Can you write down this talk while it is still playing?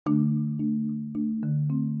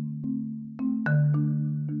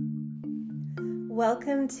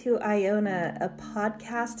Welcome to Iona, a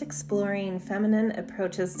podcast exploring feminine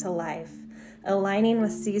approaches to life, aligning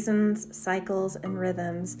with seasons, cycles, and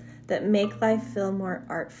rhythms that make life feel more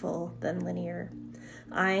artful than linear.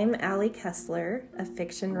 I'm Allie Kessler, a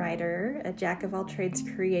fiction writer, a jack-of-all-trades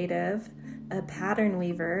creative, a pattern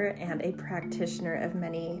weaver, and a practitioner of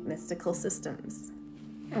many mystical systems.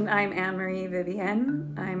 And I'm Anne-Marie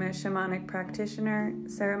Vivienne. I'm a shamanic practitioner,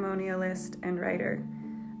 ceremonialist, and writer.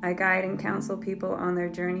 I guide and counsel people on their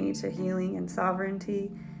journey to healing and sovereignty,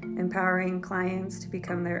 empowering clients to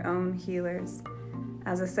become their own healers.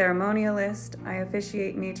 As a ceremonialist, I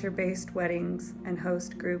officiate nature-based weddings and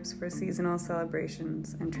host groups for seasonal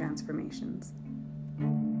celebrations and transformations.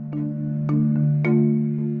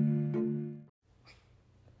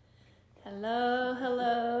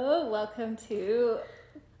 Hello. Welcome to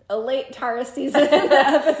a late Taurus season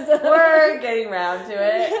episode. We're getting around to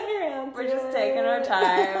it. We're just taking our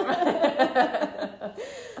time.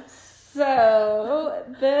 So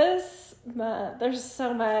this month, there's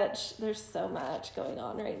so much going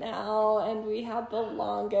on right now, and we had the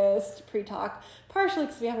longest pre-talk, partially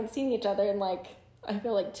because we haven't seen each other in I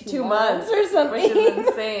feel like two months or something, which is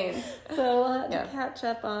insane. So a lot to catch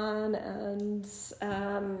up on, and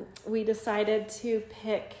we decided to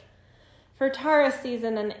pick for Taurus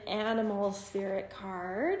season an animal spirit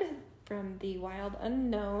card from the Wild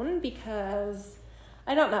Unknown, because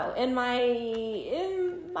I don't know, in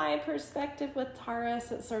my perspective with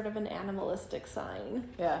Taurus, it's sort of an animalistic sign.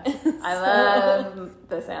 Yeah. I love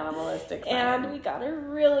this animalistic sign. And we got a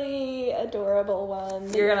really adorable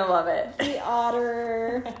one. You're gonna love it. The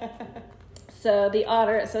otter. So the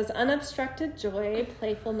otter, it says unobstructed joy,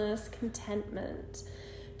 playfulness, contentment.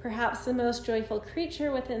 Perhaps the most joyful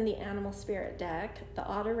creature within the animal spirit deck, the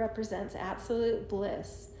otter represents absolute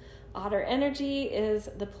bliss. Otter energy is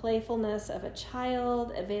the playfulness of a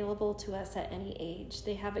child, available to us at any age.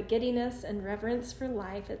 They have a giddiness and reverence for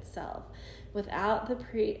life itself, without the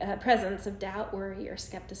presence of doubt, worry, or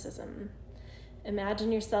skepticism.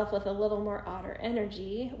 Imagine yourself with a little more otter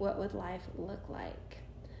energy. What would life look like?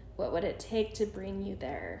 What would it take to bring you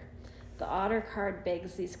there? The otter card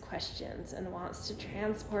begs these questions and wants to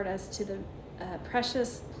transport us to the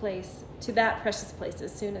precious place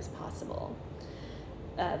as soon as possible.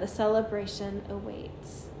 The celebration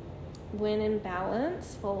awaits. When in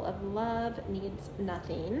balance, full of love, needs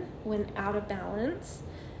nothing. When out of balance,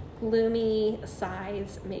 gloomy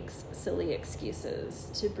sighs, makes silly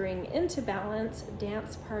excuses. To bring into balance,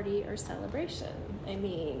 dance, party, or celebration. I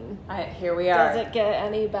mean, here we are. Does it get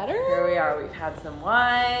any better? Here we are. We've had some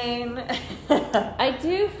wine. I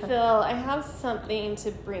do feel I have something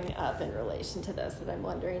to bring up in relation to this that I'm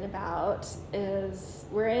wondering about. Is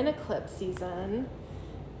we're in eclipse season,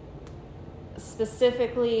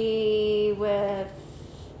 specifically with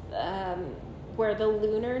where the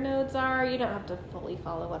lunar nodes are. You don't have to fully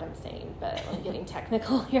follow what I'm saying, but I'm getting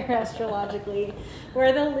technical here astrologically.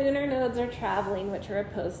 Where the lunar nodes are traveling, which are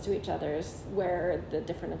opposed to each other's, where the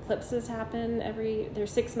different eclipses happen they're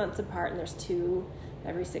 6 months apart, and there's two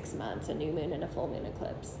every 6 months, a new moon and a full moon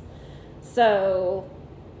eclipse. So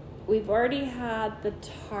we've already had the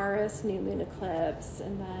Taurus new moon eclipse,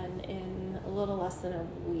 and then in a little less than a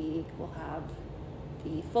week, we'll have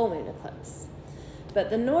the full moon eclipse. But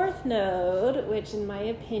the North Node, which in my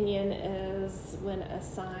opinion is when a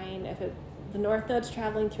sign, the North Node's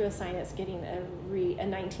traveling through a sign, it's getting a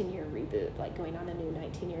 19-year reboot, like going on a new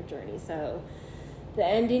 19-year journey. So the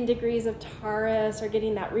ending degrees of Taurus are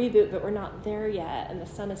getting that reboot, but we're not there yet, and the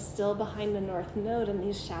sun is still behind the North Node in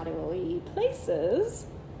these shadowy places.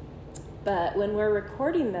 But when we're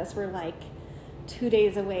recording this, we're 2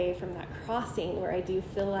 days away from that crossing, where I do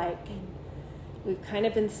feel like we've kind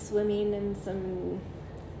of been swimming in some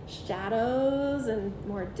shadows and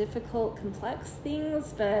more difficult, complex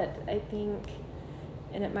things. But I think,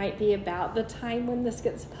 and it might be about the time when this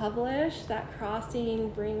gets published, that crossing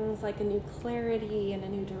brings a new clarity and a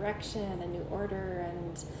new direction, a new order.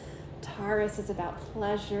 And Taurus is about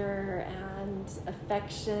pleasure and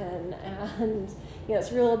affection, and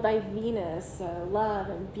it's ruled by Venus, so love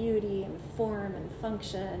and beauty and form and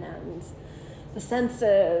function and the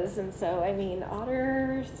senses. And so, I mean,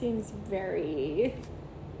 otter seems very,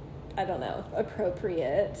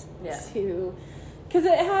 appropriate to, because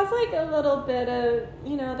it has a little bit of,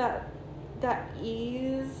 that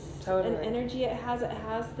ease and energy it has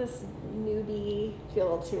this newbie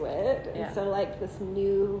feel to it. And so this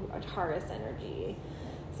new Taurus energy.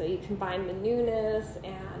 So you combine the newness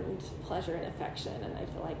and pleasure and affection, and I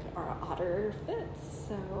feel like our otter fits.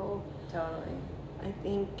 So totally. I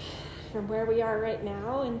think from where we are right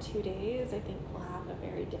now in 2 days, I think we'll have a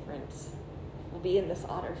very different, we'll be in this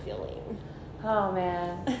otter feeling. Oh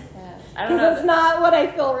man, yeah. I don't know. Because it's not what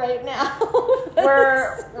I feel right now.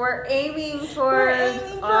 We're aiming towards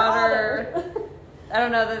otter. I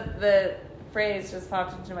don't know, the phrase just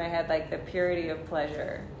popped into my head, like the purity of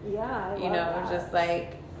pleasure. Yeah, I you love know, that. just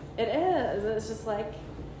like it is. It's just like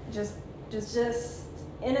just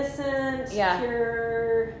innocent,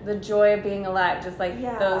 pure. The joy of being alive, just like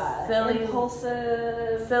those silly,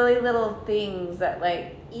 impulsive, silly little things that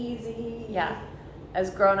like easy. Yeah. As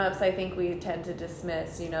grown-ups, I think we tend to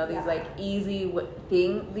dismiss, you know, these like easy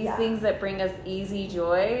things that bring us easy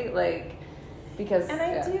joy, like because. And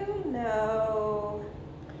I do know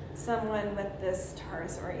someone with this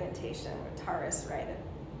Taurus orientation, with Taurus right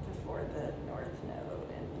before the North Node,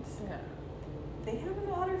 and they have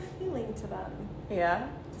an otter feeling to them. Yeah.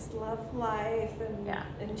 Just love life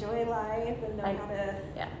and enjoy life and know how to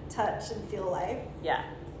touch and feel life. Yeah.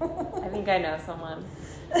 I think I know someone.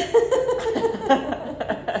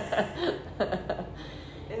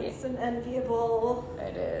 It's an enviable.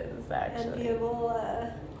 It is actually enviable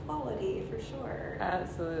quality for sure.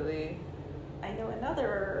 Absolutely. I know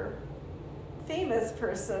another famous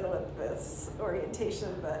person with this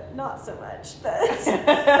orientation, but not so much. But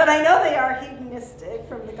but I know they are hedonistic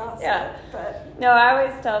from the gossip. Yeah. But no, I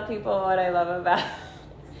always tell people what I love about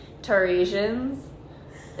Taurasians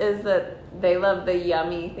is that they love the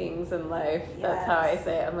yummy things in life. Yes. That's how I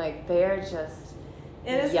say it. I'm like, they're just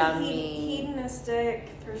it is yummy. Hedonistic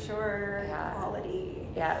for sure quality.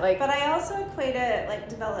 Yeah, like. But I also equate it like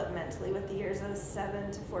developmentally with the years of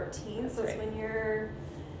 7 to 14. So it's when you're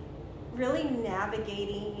really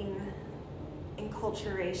navigating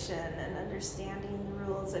enculturation and understanding the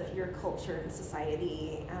rules of your culture and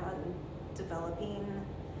society and developing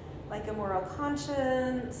like a moral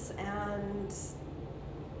conscience and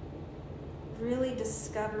really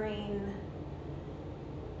discovering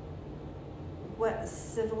what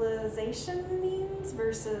civilization means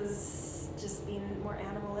versus just being more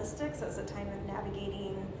animalistic. So it's a time of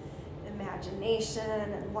navigating imagination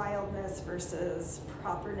and wildness versus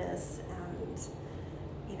properness and,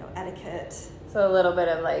 you know, etiquette. So a little bit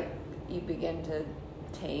of like, you begin to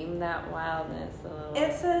tame that wildness a little.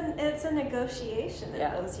 It's a negotiation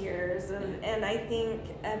in those years, and I think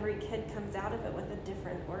every kid comes out of it with a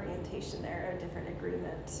different orientation there, a different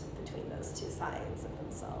agreement between those two sides of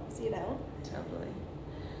themselves, you know? Totally.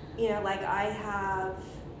 You know, like I have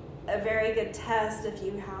a very good test if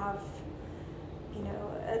you have, you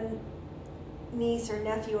know, a niece or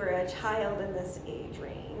nephew or a child in this age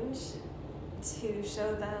range, to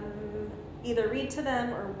show them, either read to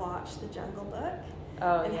them or watch The Jungle Book.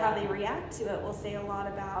 How they react to it will say a lot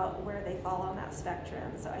about where they fall on that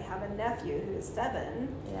spectrum. So I have a nephew who's 7.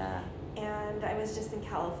 Yeah. And I was just in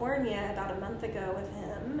California about a month ago with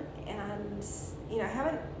him. And, you know, I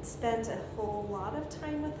haven't spent a whole lot of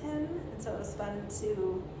time with him. And so it was fun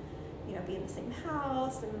to, you know, be in the same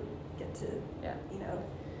house and get to, you know,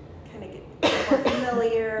 kind of get more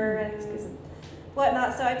familiar and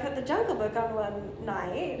whatnot. So I put The Jungle Book on one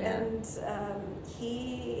night, and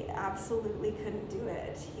he absolutely couldn't do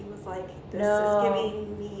it. He was like, this is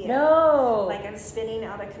giving me like I'm spinning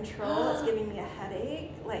out of control. It's giving me a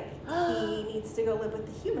headache. Like he needs to go live with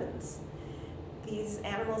the humans. These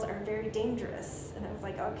animals are very dangerous. And I was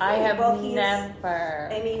like, okay. I have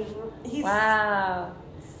he's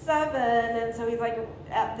 7, and so he's like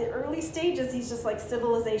at the early stages. He's just like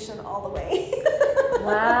civilization all the way.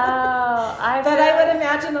 Wow. But I would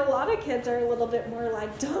imagine a lot of kids are a little bit more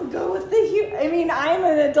like, don't go with the I mean, I'm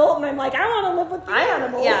an adult and I'm like, I want to live with the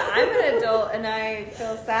animals. Yeah, I'm an adult and I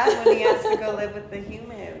feel sad when he has to go live with the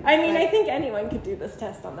humans. I mean, I think anyone could do this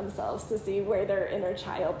test on themselves to see where their inner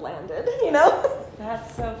child landed, you know?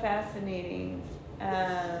 That's so fascinating.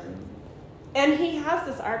 And he has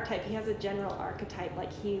this archetype. He has a general archetype.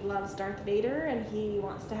 Like, he loves Darth Vader, and he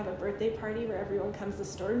wants to have a birthday party where everyone comes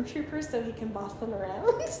as stormtroopers so he can boss them around.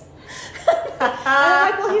 And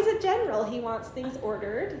I'm like, well, he's a general. He wants things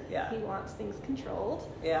ordered. Yeah. He wants things controlled.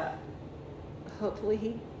 Yeah. Hopefully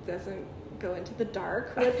he doesn't go into the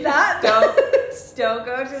dark with that. Don't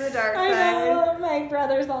go to the dark side. I know, my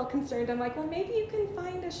brother's all concerned. I'm like, well, maybe you can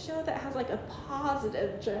find a show that has like a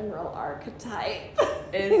positive general archetype.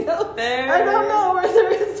 Is there? I don't know where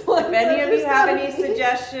there is one. If any of you have any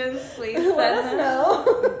suggestions, please let us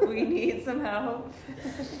know. We need some help.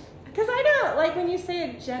 Because I don't, like, when you say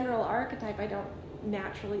a general archetype, I don't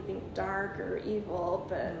naturally think dark or evil,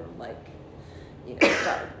 but like, you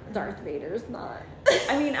know, Darth Vader's not.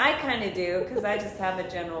 I mean, I kind of do, because I just have a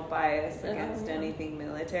general bias against anything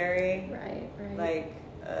military. Right. Like,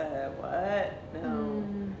 what? No.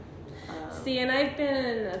 See, and I've been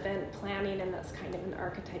in event planning, and that's kind of an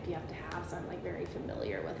archetype you have to have, so I'm like very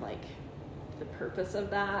familiar with like the purpose of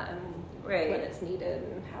that and Right. when it's needed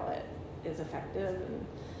and how it is effective, and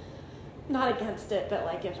not against it, but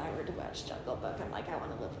like if I were to watch Jungle Book, I'm like, I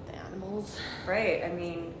want to live with the animals. Right. I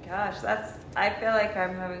mean, gosh, I feel like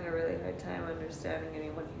I'm having a really hard time understanding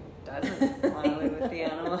anyone who doesn't want to live with the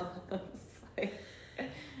animals. Like,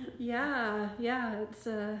 Yeah,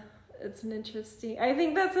 it's an interesting, I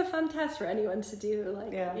think that's a fun test for anyone to do,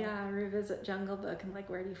 like, revisit Jungle Book and like,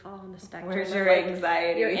 where do you fall on the spectrum? where's of, your like,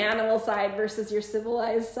 anxiety? your animal side versus your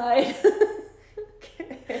civilized side.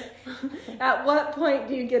 At what point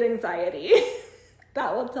do you get anxiety?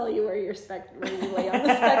 That will tell you where you lay on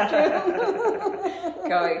the spectrum.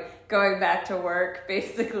 going back to work,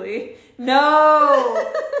 basically. No.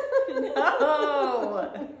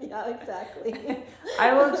 Yeah, exactly.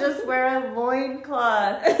 I will just wear a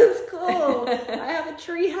loincloth. It's cool. I have a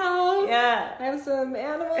tree house. Yeah. I have some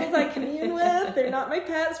animals I commune with. They're not my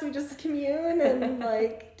pets. We just commune and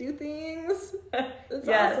like do things. It's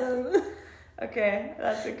awesome. Okay,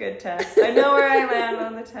 that's a good test. I know where I land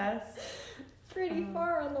on the test. Pretty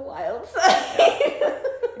far on the wild side.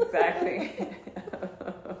 Exactly.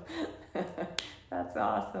 That's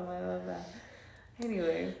awesome. I love that.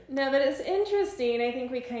 Anyway. No, but it's interesting. I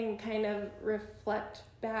think we can kind of reflect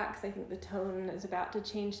back, because I think the tone is about to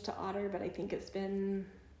change to otter, but I think it's been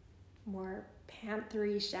more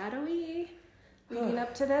panthery, shadowy leading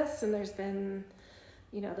up to this. And there's been,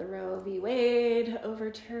 the Roe v. Wade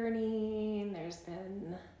overturning. There's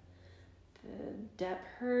been the Depp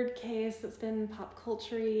Heard case that's been pop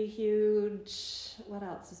culture-y, huge. What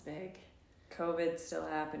else is big? COVID's still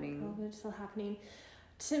happening.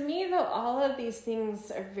 To me, though, all of these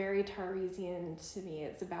things are very Taresian to me.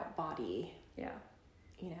 It's about body. Yeah.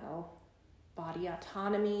 Body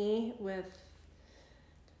autonomy with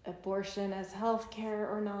abortion as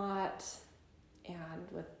healthcare or not.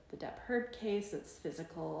 And with the Depp Heard case, it's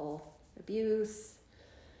physical abuse.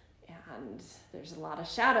 And there's a lot of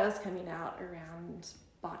shadows coming out around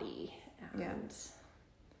body and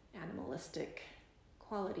animalistic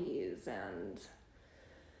qualities, and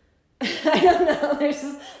I don't know. There's a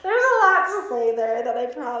lot to say there that I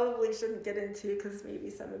probably shouldn't get into, because maybe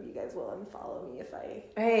some of you guys will unfollow me if I.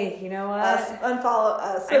 Hey, you know what? Unfollow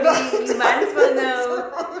us. I mean, you might as well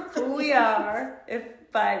know who we are.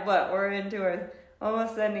 If by what we're into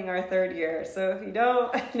almost ending our third year, so if you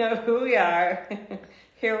don't know who we are,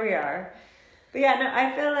 here we are. But yeah, no,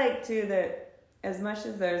 I feel like too that as much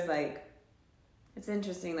as there's like, it's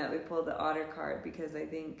interesting that we pulled the otter card, because I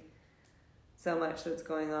think so much that's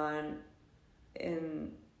going on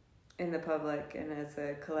in the public and as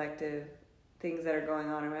a collective, things that are going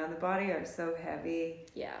on around the body are so heavy,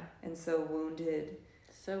 and so wounded.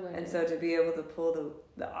 And so to be able to pull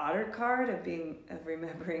the otter card of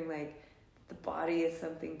remembering like the body is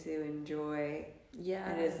something to enjoy,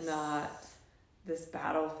 and is not this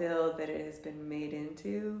battlefield that it has been made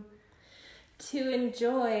into. To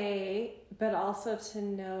enjoy, but also to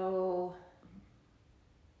know.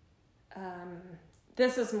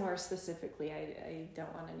 This is more specifically, I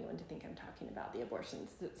don't want anyone to think I'm talking about the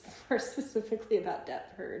abortions. It's more specifically about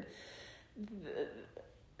Depp Heard.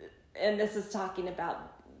 And this is talking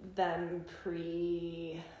about them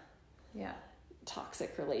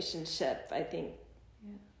toxic relationship. I think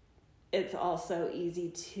it's also easy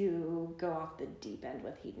to go off the deep end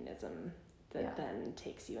with hedonism that then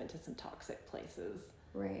takes you into some toxic places.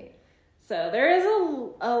 Right. So there is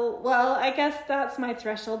well, I guess that's my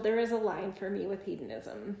threshold. There is a line for me with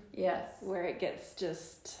hedonism. Yes. Where it gets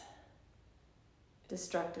just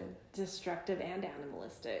destructive and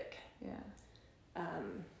animalistic. Yeah.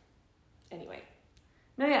 Anyway.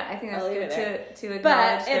 No, yeah, I think that's good to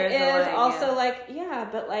acknowledge. But it is line, also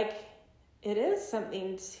but it is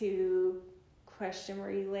something to question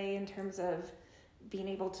where you lay in terms of being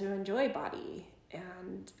able to enjoy body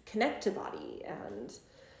and connect to body, and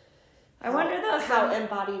I wonder though, how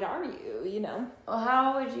embodied are you, Well,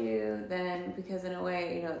 how would you then, because in a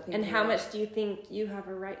way, and how much do you think you have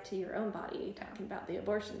a right to your own body, talking about the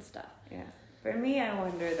abortion stuff? Yeah. For me, I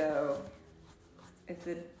wonder though, if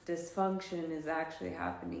the dysfunction is actually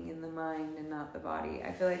happening in the mind and not the body.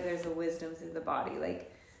 I feel like there's a wisdom through the body.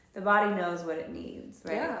 Like, the body knows what it needs,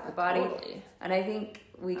 right? Yeah, the body. Totally. And I think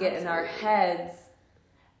we get in our heads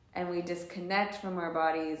and we disconnect from our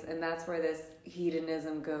bodies, and that's where this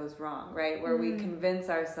hedonism goes wrong, right? Where we convince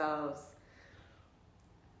ourselves,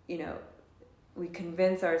 we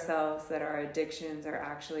convince ourselves that our addictions are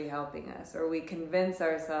actually helping us, or we convince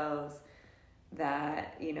ourselves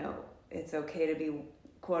that, it's okay to be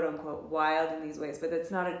quote unquote wild in these ways, but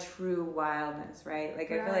it's not a true wildness, right?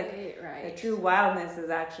 Like I feel like the true wildness is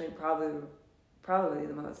actually probably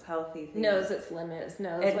the most healthy thing. Knows its limits,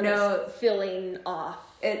 knows it's feeling off.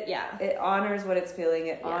 It honors what it's feeling,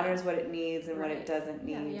 it honors what it needs and what it doesn't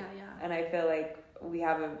need. Yeah. And I feel like we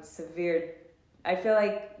have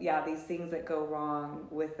these things that go wrong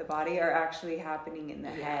with the body are actually happening in the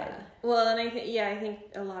head. Well, and I think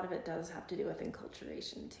a lot of it does have to do with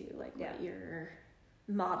enculturation too, like what you're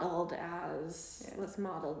modeled as, what's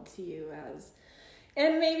modeled to you as.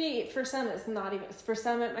 And maybe for some it's not even, for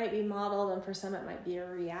some it might be modeled, and for some it might be a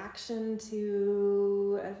reaction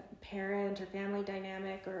to a parent or family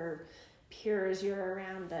dynamic or peers you're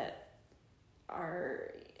around that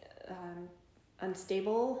are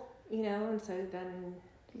unstable, and so then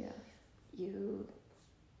you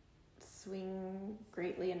swing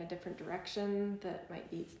greatly in a different direction that might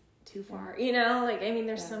be too far,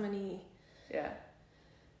 there's so many.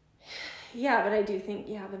 But I do think,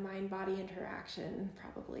 the mind-body interaction,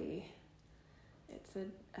 probably, it's a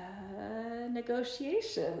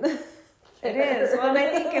negotiation. It is. Well, and I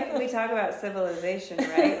think if we talk about civilization,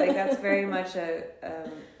 right, like that's very much a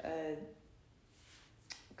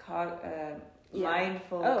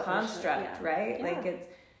mindful construct, sure. Right? Yeah. Like it's,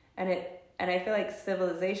 and I feel like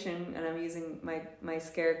civilization, and I'm using my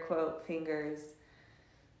scare quote fingers,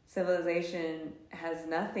 civilization has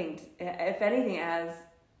nothing, if anything,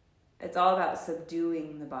 it's all about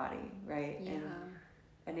subduing the body, right? Yeah.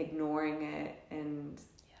 And ignoring it, and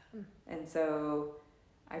so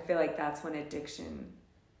I feel like that's when addiction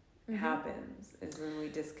happens, is when we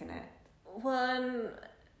disconnect. Well,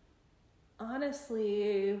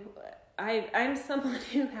 honestly, I'm someone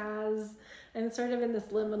who I'm sort of in this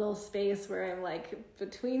liminal space where I'm like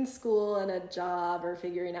between school and a job or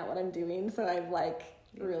figuring out what I'm doing. So I've like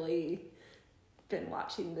really been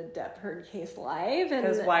watching the Depp Heard case live, and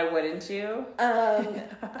because why wouldn't you?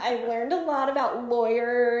 I've learned a lot about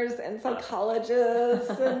lawyers and psychologists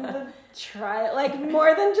and the trial, like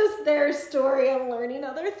more than just their story. I'm learning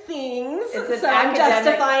other things, so I'm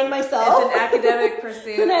justifying myself. It's an academic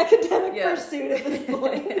pursuit. It's an academic pursuit at this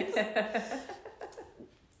point.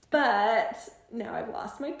 But now I've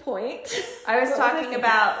lost my point. I was talking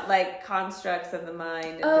about like constructs of the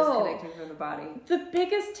mind and disconnecting from the body. The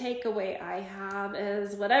biggest takeaway I have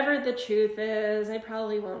is whatever the truth is, I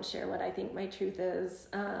probably won't share what I think my truth is,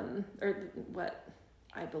 or what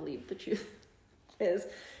I believe the truth is,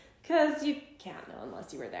 because you can't know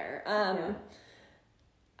unless you were there.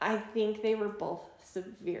 I think they were both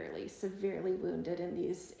severely, severely wounded in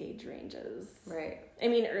these age ranges. Right. I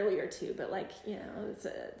mean, earlier too, but like, it's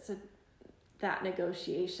a that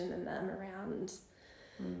negotiation in them around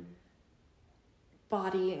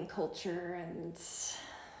body and culture and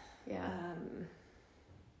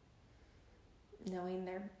knowing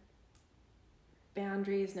their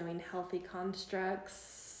boundaries, knowing healthy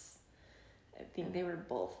constructs. I think they were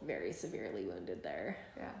both very severely wounded there.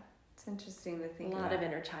 Yeah. It's interesting to think a lot of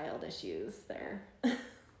inner child issues there.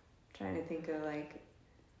 Trying to think of like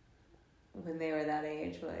when they were that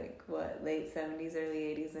age, like what, late 70s, early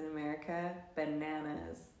 80s in America,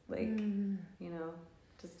 bananas, like,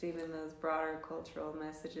 just even those broader cultural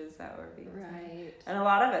messages that were being sent. And a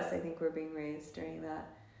lot of us, I think, were being raised during that.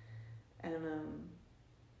 And,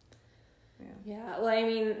 well, I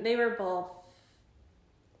mean, they were both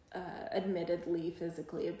admittedly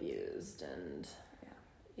physically abused and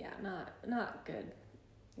not good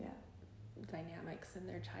dynamics in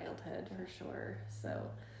their childhood for sure. So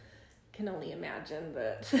can only imagine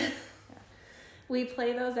that we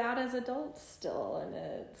play those out as adults still, and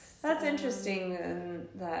that's interesting. And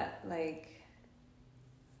that, like,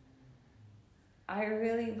 I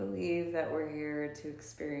really believe that we're here to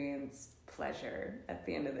experience pleasure at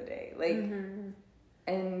the end of the day, like,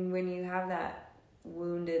 and when you have that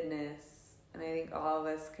woundedness, and I think all of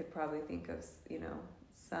us could probably think of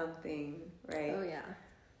something, right? Oh yeah.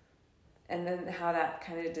 And then how that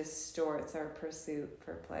kind of distorts our pursuit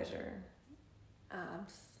for pleasure.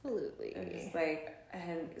 Absolutely. It's like,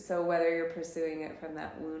 and so whether you're pursuing it from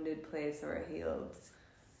that wounded place or a healed,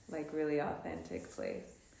 like really authentic place,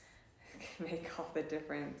 it can make all the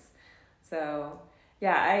difference. So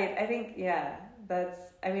yeah, I think,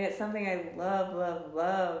 it's something I love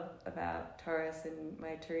about Taurus and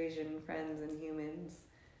my Taurasian friends and humans,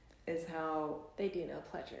 is how they do know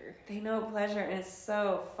pleasure. They know pleasure, and it's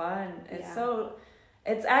so fun.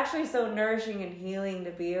 It's actually so nourishing and healing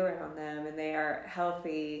to be around them, and they are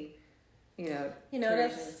healthy,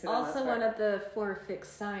 that's also one of the 4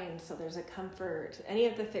 fixed signs, so there's a comfort. Any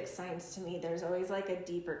of the fixed signs, to me, there's always like a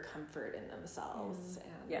deeper comfort in themselves,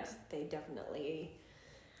 and they definitely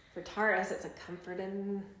for Taurus, it's a comfort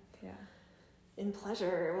in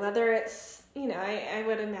pleasure. Whether it's, I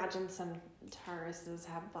would imagine some Tauruses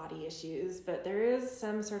have body issues, but there is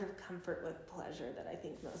some sort of comfort with pleasure that I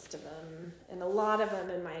think most of them, and a lot of them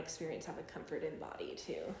in my experience, have a comfort in body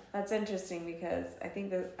too. That's interesting because I think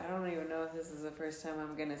that, I don't even know if this is the first time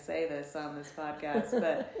I'm going to say this on this podcast,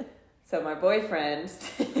 but so my boyfriend,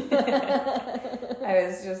 I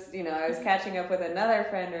was just, I was catching up with another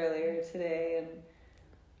friend earlier today, and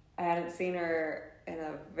I hadn't seen her in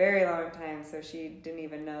a very long time, so she didn't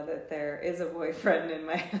even know that there is a boyfriend in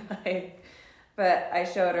my life. But I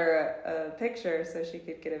showed her a picture so she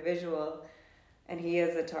could get a visual, and he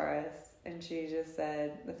is a Taurus, and she just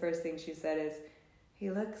said, the first thing she said is,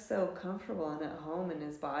 he looks so comfortable and at home in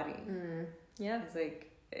his body. Yeah. I was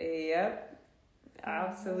like, yep,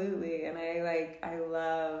 absolutely. And I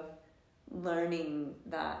love learning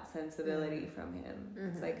that it's from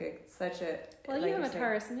him. It's like such a, well, like you have a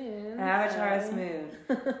Taurus moon. I have a Taurus moon,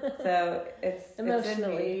 so it's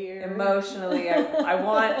emotionally. Emotionally, I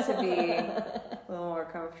want to be a little more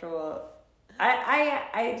comfortable.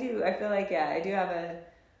 I do. I feel like I do have a.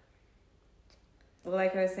 Well,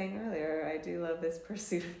 like I was saying earlier, I do love this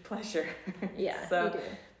pursuit of pleasure. Yeah, so you do.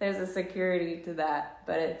 There's a security to that,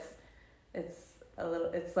 but it's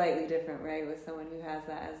slightly different, right? With someone who has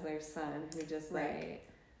that as their son, who just right,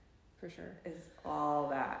 for sure, is all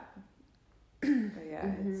that. But yeah,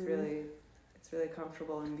 it's really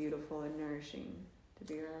comfortable and beautiful and nourishing to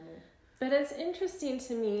be around it. But it's interesting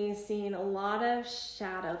to me seeing a lot of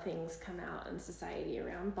shadow things come out in society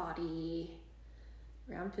around body,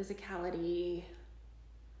 around physicality,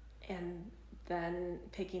 and then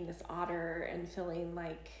picking this otter and feeling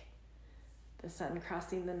like the sun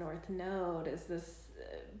crossing the North Node is this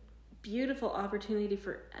beautiful opportunity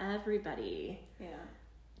for everybody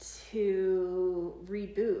to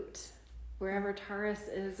reboot wherever Taurus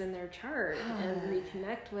is in their chart and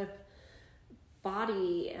reconnect with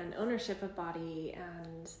body and ownership of body.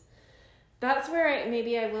 And that's where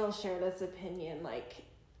maybe I will share this opinion. Like,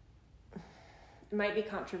 it might be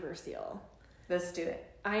controversial. Let's do it.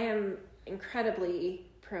 I am incredibly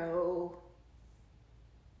pro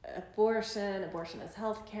abortion is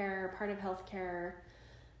healthcare, part of healthcare.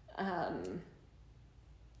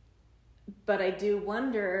 But I do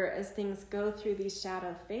wonder, as things go through these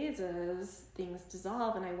shadow phases, things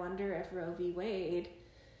dissolve, and I wonder if Roe v. Wade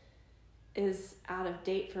is out of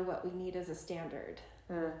date for what we need as a standard.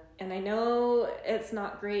 And I know it's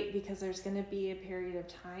not great because there's going to be a period of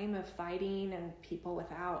time of fighting and people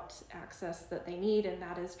without access that they need, and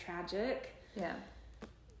that is tragic. Yeah.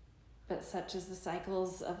 But such as the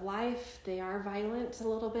cycles of life, they are violent a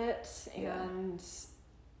little bit, and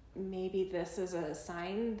maybe this is a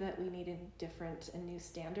sign that we need a different and new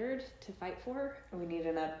standard to fight for. We need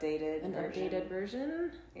an updated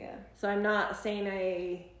version. Yeah. So I'm not saying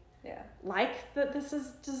I like that this is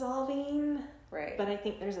dissolving, right? But I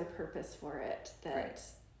think there's a purpose for it, that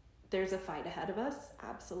there's a fight ahead of us,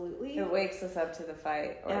 absolutely. It wakes us up to the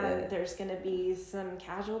fight. And there's going to be some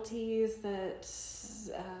casualties that,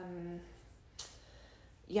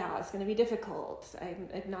 it's going to be difficult. I'm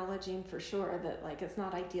acknowledging for sure that, like, it's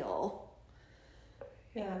not ideal.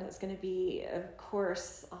 Yeah. And it's going to be, of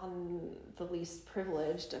course, on the least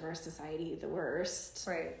privileged of our society, the worst.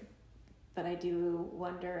 Right. But I do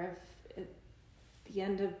wonder if at the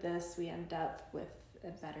end of this, we end up with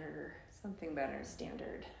something better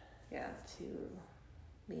standard. Yeah. To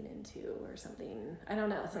lean into, or something, I don't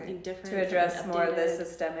know, something different. To address more of the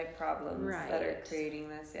systemic problems that are creating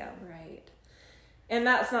this, Right. And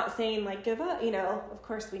that's not saying, like, give up, of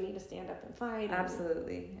course we need to stand up and fight.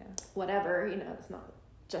 Absolutely, Whatever, it's not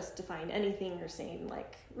justifying anything or saying,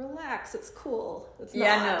 like, relax, it's cool. It's not.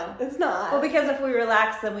 Yeah, no. It's not. Well, because if we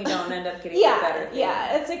relax, then we don't end up getting a better thing.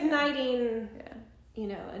 Yeah, it's igniting,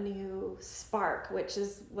 a new spark, which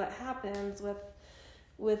is what happens with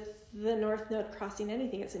the North Node crossing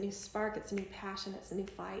anything. It's a new spark, it's a new passion, it's a new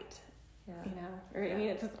fight. I mean,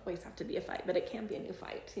 it doesn't always have to be a fight, but it can be a new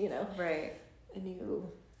fight, Right. A new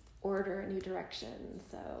order, a new direction.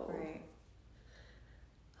 So right.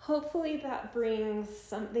 Hopefully that brings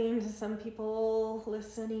something to some people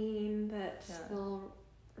listening that feel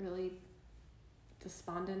really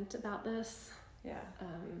despondent about this. Yeah.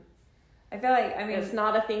 I feel like, it's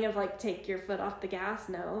not a thing of, like, take your foot off the gas.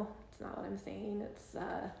 No, it's not what I'm saying. It's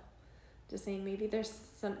just saying maybe there's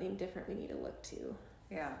something different we need to look to.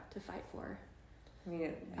 Yeah. To fight for.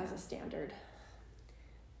 As a standard.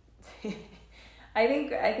 I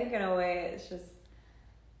think in a way it's just,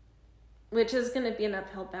 which is going to be an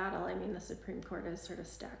uphill battle. I mean, the Supreme Court is sort of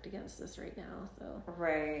stacked against this right now, so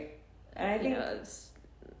right. And I think it's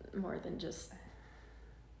more than just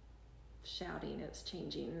shouting. It's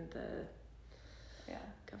changing the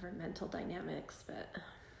governmental dynamics, but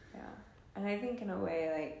and I think in a way,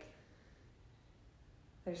 like,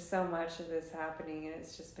 there's so much of this happening, and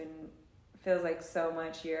it's just feels like so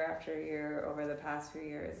much year after year over the past few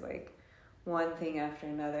years, like one thing after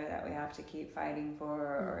another that we have to keep fighting for,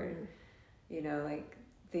 or like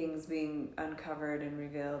things being uncovered and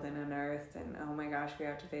revealed and unearthed, and oh my gosh, we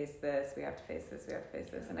have to face this, we have to face this, we have to face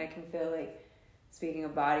this. And I can feel, like, speaking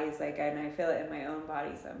of bodies, like, and I feel it in my own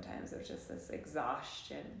body sometimes, there's just this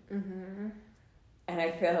exhaustion. And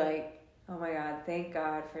I feel like, oh my God, thank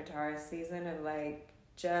God for Taurus season of, like,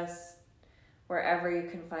 just wherever you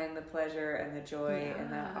can find the pleasure and the joy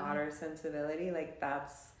and that otter sensibility, like,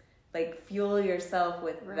 that's, like, fuel yourself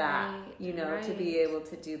with that, to be able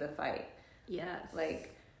to do the fight. Yes.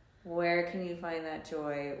 Like, where can you find that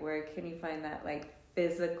joy? Where can you find that, like,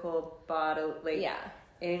 physical body, like,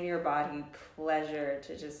 in your body pleasure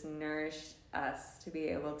to just nourish us, to be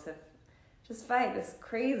able to just fight this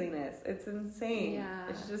craziness? It's insane. Yeah.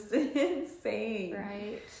 It's just insane.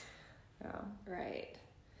 Right. Yeah. Right.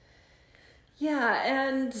 Yeah,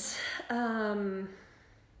 and on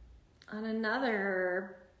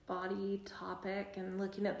another body topic, and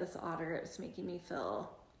looking at this otter, it's making me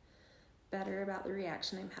feel better about the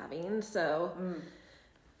reaction I'm having. So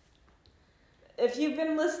if you've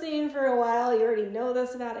been listening for a while, you already know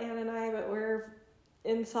this about Ann and I, but we're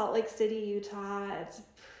in Salt Lake City, Utah. It's a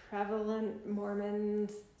prevalent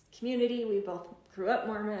Mormon community. We both grew up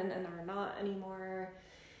Mormon and are not anymore.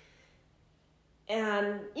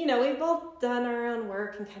 And, we've both done our own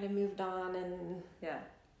work and kind of moved on, and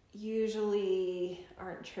usually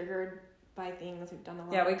aren't triggered by things. We've done a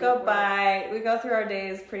lot. Yeah, we go through our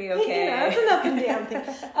days pretty okay. It's an up and down thing.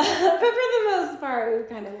 But for the most part, we've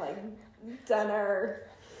kind of, like, done our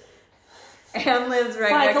Anne lives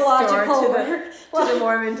right next door to the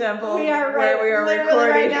Mormon temple. We are where we are recording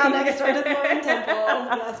right now next door to the Mormon temple.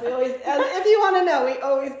 Yes, we always. If you want to know, we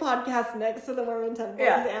always podcast next to the Mormon temple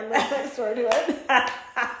because Anne lives next door to it.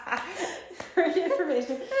 For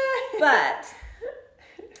information. But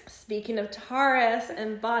speaking of Taurus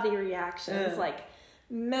and body reactions, like,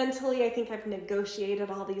 mentally, I think I've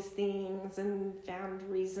negotiated all these things and found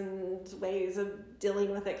reasons, ways of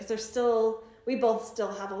dealing with it, because we both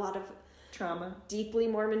still have a lot of trauma, deeply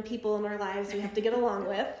Mormon people in our lives we have to get along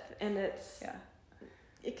with, and it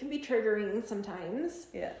can be triggering sometimes.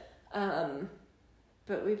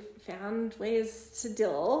 But we've found ways to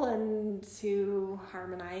deal and to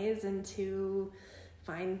harmonize and to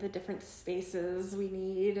find the different spaces we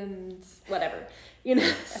need and whatever,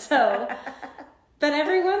 so. But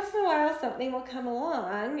every once in a while, something will come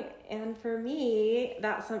along, and for me,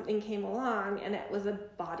 that something came along, and it was a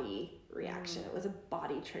body reaction. It was a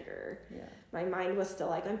body trigger. Yeah. My mind was still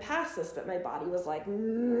like, I'm past this, but my body was like,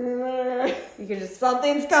 you can just,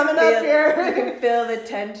 something's coming up here. You can feel the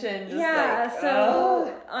tension.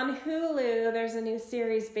 So on Hulu, there's a new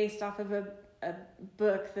series based off of a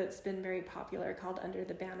book that's been very popular called Under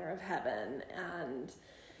the Banner of Heaven, and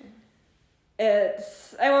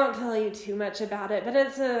I won't tell you too much about it, but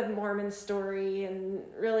it's a Mormon story and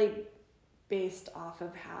really based off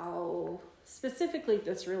of how specifically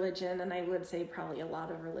this religion, and I would say probably a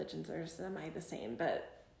lot of religions are semi the same,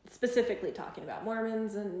 but specifically talking about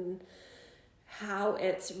Mormons and how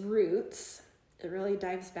its roots, it really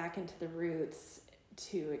dives back into the roots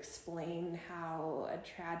to explain how a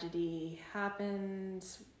tragedy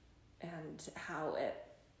happens and how it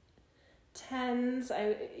tends.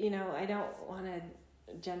 I don't want to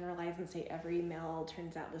generalize and say every male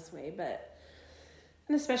turns out this way,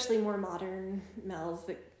 and especially more modern males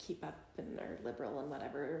that keep up and are liberal and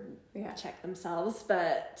whatever, check themselves.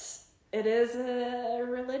 But it is a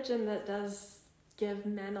religion that does give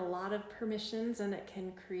men a lot of permissions, and it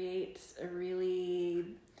can create a really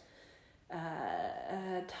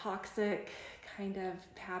toxic kind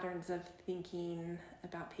of patterns of thinking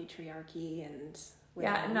about patriarchy and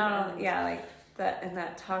women. Like that, and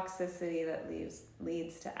that toxicity that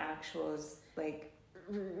leads to actuals, like,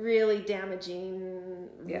 really damaging,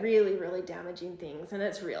 really, really damaging things. And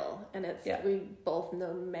it's real. And it's, we both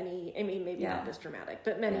know many, I mean, maybe not this dramatic,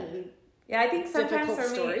 but many I think sometimes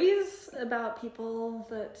difficult stories about people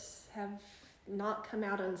that have not come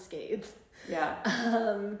out unscathed. But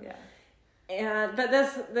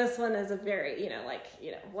this one is a very,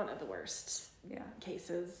 one of the worst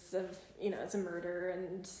cases of, it's a murder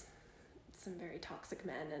and some very toxic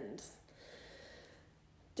men and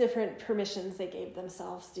different permissions they gave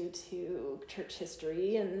themselves due to church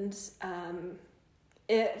history. And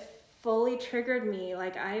it fully triggered me.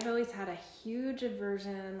 Like, I've always had a huge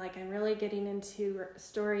aversion. Like, I'm really getting into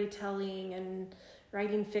storytelling and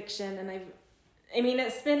writing fiction, and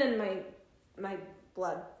it's been in my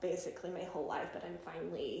blood basically my whole life, but I'm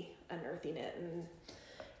finally unearthing it and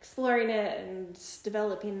exploring it and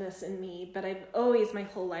developing this in me. But I've always my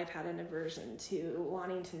whole life had an aversion to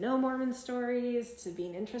wanting to know Mormon stories, to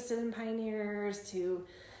being interested in pioneers, to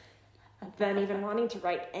then even wanting to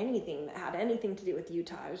write anything that had anything to do with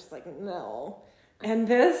Utah. I was just like, no. And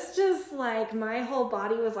this just like, my whole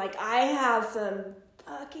body was like, I have some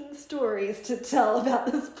fucking stories to tell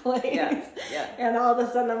about this place. Yeah. And all of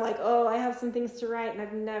a sudden I'm like, oh, I have some things to write. And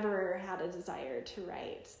I've never had a desire to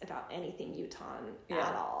write about anything Utah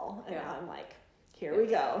at all. And now I'm like, here we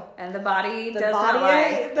go. And the body does not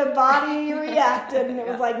lie. The body reacted, and it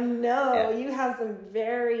was like, no, you have some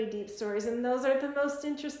very deep stories. And those are the most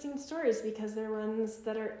interesting stories because they're ones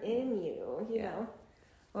that are in you, you know?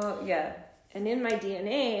 Well, yeah. And in my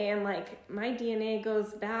DNA, and like my DNA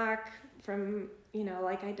goes back from, you know,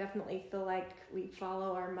 like I definitely feel like we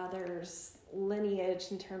follow our mother's lineage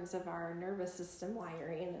in terms of our nervous system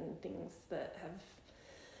wiring and things that have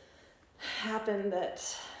happened that,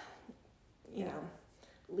 you know,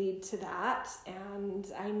 lead to that. And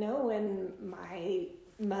I know when my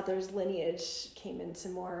mother's lineage came into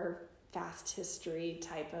more fast history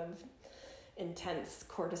type of intense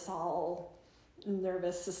cortisol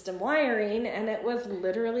nervous system wiring, and it was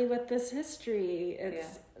literally with this history.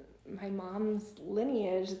 It's my mom's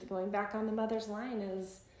lineage, going back on the mother's line,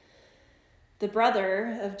 is the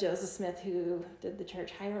brother of Joseph Smith, who did the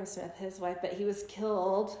church, Hiram Smith, his wife, but he was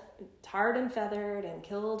killed, tarred and feathered, and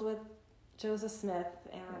killed with Joseph Smith,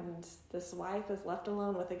 and this wife is left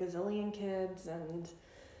alone with a gazillion kids, and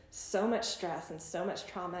so much stress and so much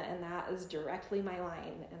trauma, and that is directly my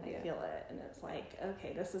line, and I feel it, and it's like,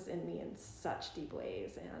 okay, this is in me in such deep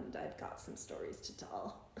ways, and I've got some stories to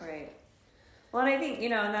tell. Right. Well, and I think, you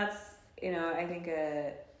know, and that's, you know, I think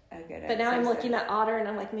a good But now I'm looking at Otter, and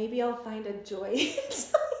I'm like, maybe I'll find a joy in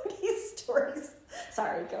telling these stories.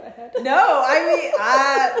 Sorry, go ahead. No, I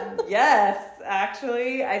mean, yes,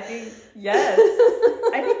 actually, I think, yes.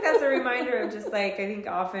 I think that's a reminder of just like, I think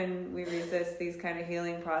often we resist these kind of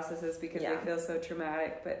healing processes because they feel so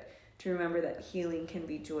traumatic, but to remember that healing can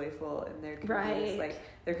be joyful, and there can be this, like,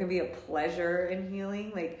 there can be a pleasure in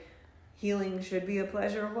healing. Like, healing should be a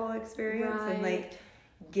pleasurable experience, and like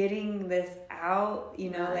getting this out,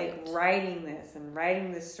 you know, like writing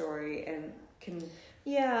this story and can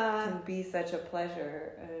be such a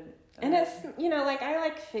pleasure. And it's, you know, like I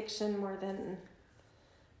like fiction more than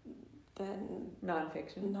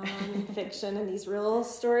nonfiction and these real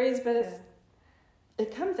stories, but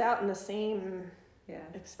it comes out in the same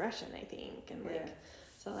expression, I think. And like,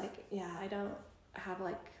 so like, I don't have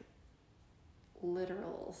like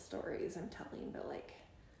literal stories I'm telling, but like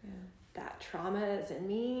that trauma is in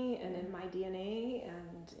me and in my DNA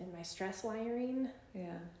and in my stress wiring,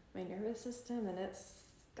 my nervous system, and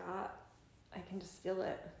I can just feel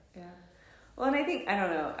it. Well, and I think, I don't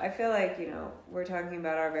know, I feel like, you know, we're talking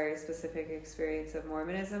about our very specific experience of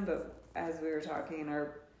Mormonism, but as we were talking in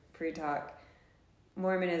our pre-talk,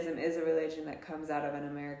 Mormonism is a religion that comes out of an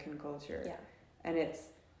American culture. And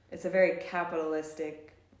it's a very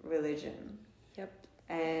capitalistic religion.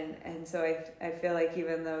 And so I feel like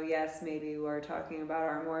even though, yes, maybe we're talking about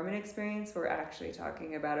our Mormon experience, we're actually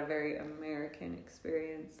talking about a very American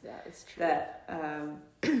experience. That is true. That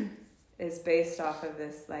is based off of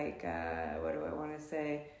this, like, what do I want to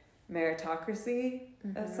say, meritocracy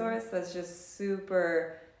of sorts that's just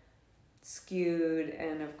super skewed.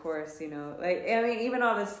 And of course, you know, like, I mean, even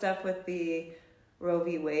all this stuff with the Roe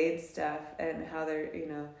v. Wade stuff and how they're, you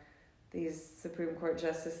know, these Supreme Court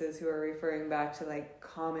justices who are referring back to like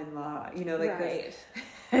common law, you know, like this.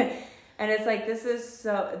 And it's like, this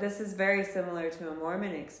is very similar to a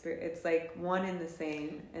Mormon experience. It's like one and the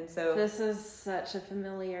same. And so this is such a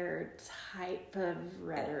familiar type of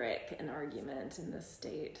rhetoric and argument in this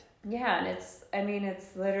state. Yeah. And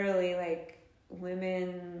it's literally like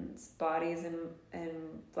women's bodies and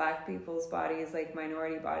Black people's bodies, like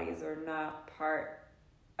minority bodies, are not part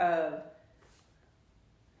of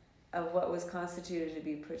what was constituted to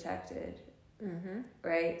be protected.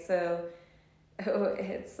 Right? So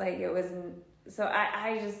it's like, it wasn't, so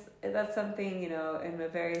I just, that's something, you know,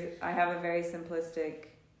 I have a very simplistic.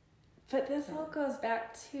 But this all goes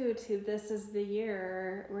back to this is the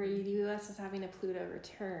year where the U.S. is having a Pluto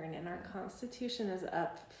return, and our Constitution is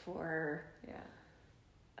up for,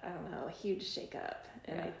 I don't know, a huge shakeup.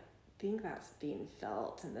 And I think that's being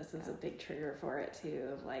felt, and this is a big trigger for it too,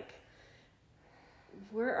 of like,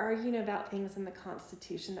 we're arguing about things in the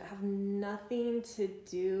Constitution that have nothing to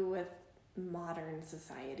do with modern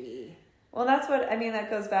society. Well, that's what, I mean, that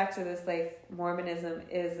goes back to this, like, Mormonism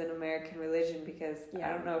is an American religion, because I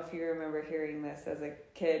don't know if you remember hearing this as a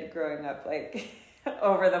kid growing up, like,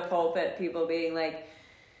 over the pulpit, people being like,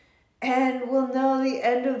 and we'll know the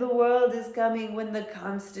end of the world is coming when the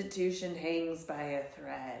Constitution hangs by a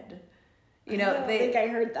thread. You know, I don't think I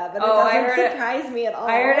heard that, but I it heard doesn't surprise me at all.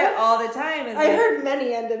 I heard it all the time. I heard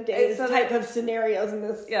many end of days so type of scenarios in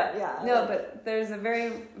this. Yeah. No, but there's a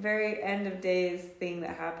very, very end of days thing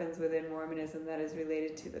that happens within Mormonism that is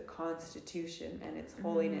related to the Constitution and its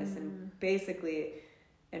holiness. And basically,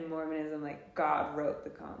 in Mormonism, like, God wrote the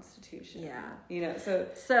Constitution. Yeah. You know,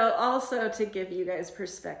 so also to give you guys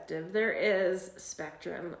perspective, there is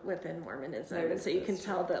spectrum within Mormonism. And so you can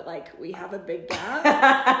tell that, like, we have a big gap.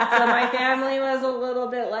 So my family was a little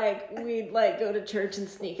bit like, we'd, like, go to church and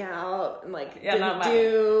sneak out and, like, didn't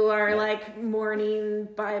do our, like, morning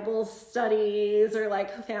Bible studies or,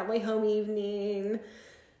 like, family home evening.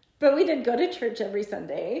 But we did go to church every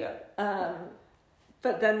Sunday. Yeah.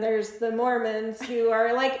 But then there's the Mormons who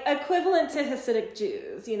are, like, equivalent to Hasidic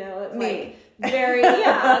Jews, you know, it's like very,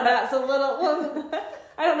 that's a little, well,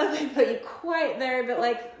 I don't know if I put you quite there, but,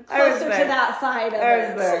 like, closer to that side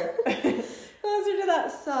of it. Closer to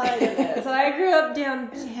that side of it. So I grew up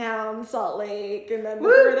downtown Salt Lake, and then the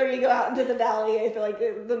further you go out into the valley, I feel like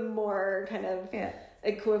the more kind of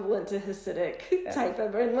equivalent to Hasidic type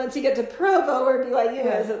of, and once you get to Provo or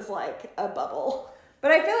BYU it's like a bubble. But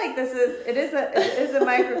I feel like it is a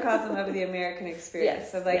microcosm of the American experience.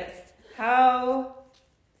 So, like, how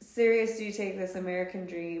serious do you take this American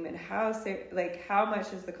dream, and how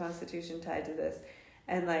much is the Constitution tied to this?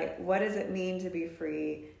 And, like, what does it mean to be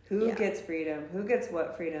free? Who gets freedom? Who gets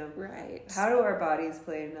what freedom? Right. How do our bodies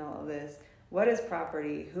play in all of this? What is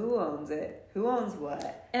property? Who owns it? Who owns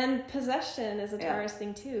what? And possession is a Taurus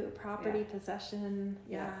thing too. Property, possession.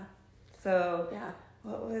 Yeah. So,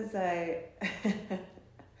 what was I?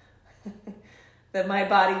 That my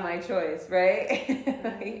body, my choice, right?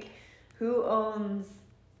 Like, who owns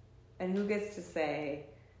and who gets to say,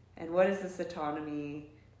 and what is this autonomy,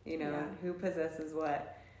 you know, and who possesses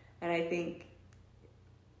what? And I think,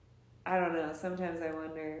 I don't know, sometimes I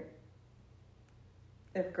wonder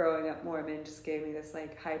if growing up Mormon just gave me this,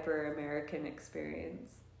 like, hyper-American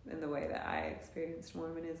experience in the way that I experienced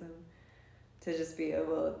Mormonism, to just be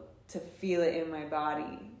able to feel it in my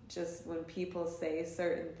body, just when people say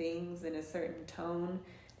certain things in a certain tone,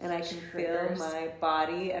 and I can feel my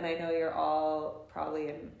body, and I know you're all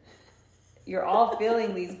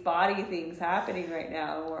feeling these body things happening right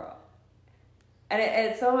now, and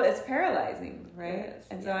it's paralyzing, right?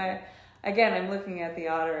 So I'm looking at the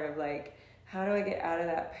otter of, like, how do I get out of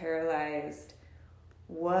that paralyzed,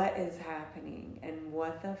 what is happening, and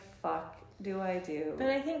what the fuck do I do? But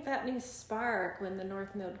I think that new spark, when the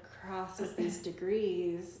North Node crosses these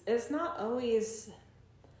degrees, is not always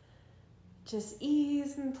just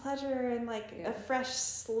ease and pleasure and, like, a fresh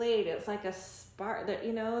slate. It's like a spark that,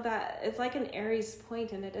 you know, that it's like an Aries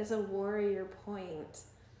point, and it is a warrior point.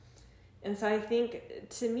 And so I think,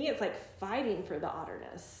 to me, it's like fighting for the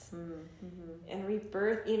otterness and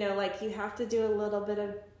rebirth. You know, like, you have to do a little bit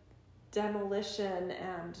of demolition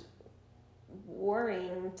and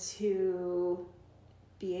warring to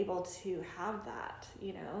be able to have that,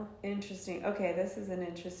 you know. Interesting. Okay, this is an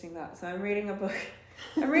interesting thought. So I'm reading a book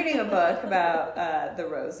about the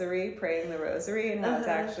rosary, praying the rosary, and how it's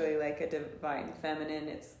actually like a divine feminine.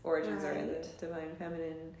 Its origins are in the divine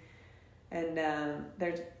feminine, and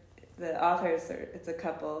there's the authors. It's a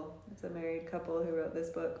couple. It's a married couple who wrote this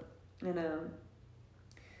book, and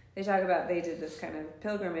they talk about, they did this kind of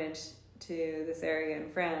pilgrimage to this area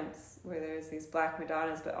in France where there's these black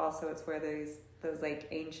Madonnas, but also it's where those like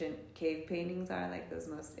ancient cave paintings are, like those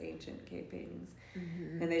most ancient cave paintings.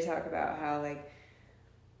 And they talk about how, like,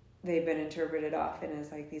 they've been interpreted often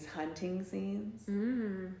as like these hunting scenes,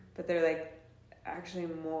 but they're like, actually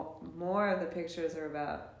more of the pictures are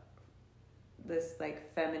about this,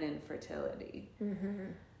 like, feminine fertility.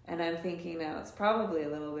 And I'm thinking now it's probably a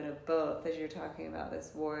little bit of both, as you're talking about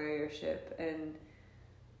this warriorship and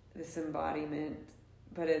this embodiment,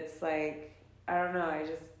 but it's like, I don't know,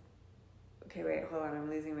 okay, wait, hold on, I'm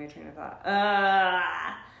losing my train of thought.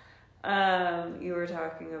 You were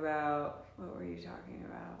talking about, what were you talking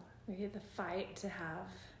about? We had the fight to have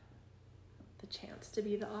the chance to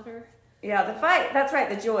be the otter. Yeah, the fight, that's right,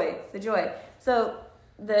 the joy. So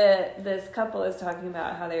this couple is talking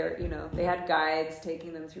about how they were, you know, they had guides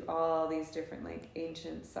taking them through all these different, like,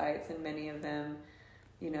 ancient sites, and many of them,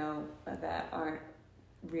 you know, that aren't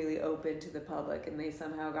really open to the public, and they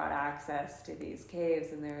somehow got access to these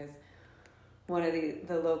caves. And there was one of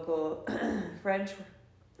the local French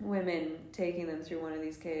women taking them through one of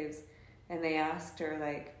these caves, and they asked her,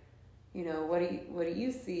 like, you know, what do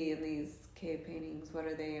you see in these cave paintings? What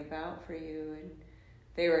are they about for you? And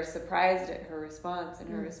they were surprised at her response, and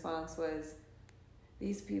her response was,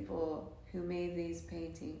 these people who made these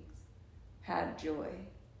paintings had joy.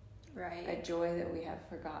 Right. A joy that we have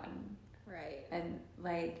forgotten. Right. And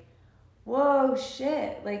like, whoa,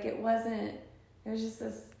 shit. Like, it was just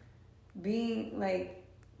this being, like,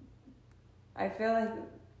 I feel like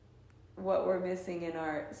what we're missing in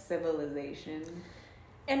our civilization.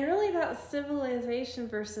 And really that civilization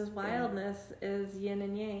versus wildness is yin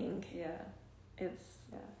and yang. Yeah. It's,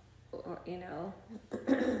 you know,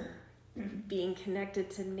 being connected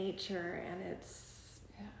to nature and its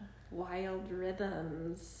wild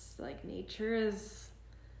rhythms. Like, nature is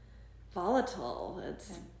volatile.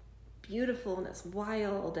 It's beautiful and it's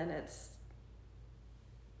wild and it's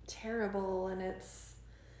terrible and it's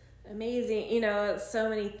amazing. You know, it's so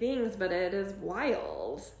many things, but it is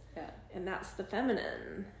wild. Yeah. And that's the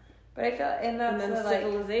feminine. But I feel, and that's and then the,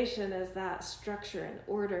 civilization is that structure and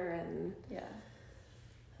order and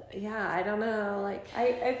I don't know, like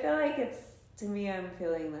I feel like it's, to me, I'm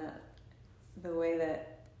feeling that the way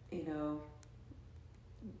that, you know,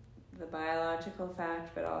 the biological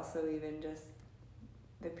fact, but also even just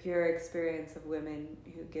the pure experience of women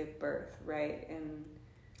who give birth, right? And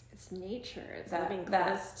it's nature. It's that, living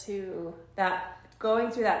close to that,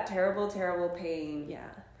 going through that terrible, terrible pain. Yeah.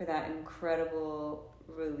 For that incredible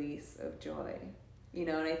release of joy, you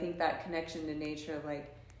know. And I think that connection to nature,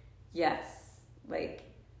 like, yes, like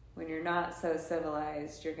when you're not so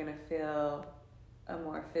civilized, you're gonna feel a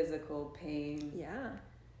more physical pain. Yeah.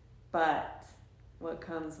 But what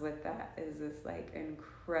comes with that is this, like,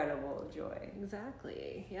 incredible joy.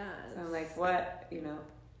 Exactly. Yeah. So I'm like, what, you know,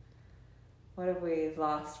 what have we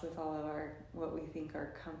lost with all of our, what we think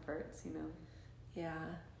are comforts, you know? Yeah.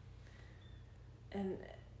 And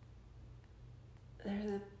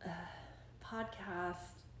there's a podcast,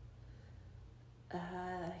 I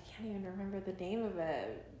can't even remember the name of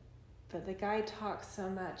it, but the guy talks so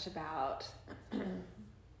much about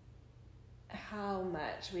how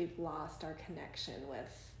much we've lost our connection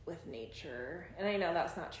with nature. And I know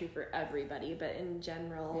that's not true for everybody, but in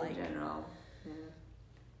general,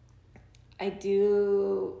 I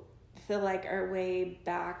do feel like our way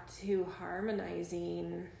back to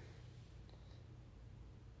harmonizing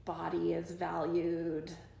body is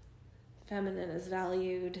valued, feminine is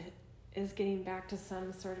valued, is getting back to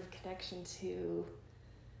some sort of connection to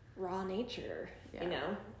raw nature, you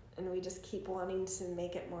know? And we just keep wanting to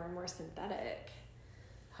make it more and more synthetic.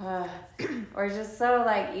 Or just so,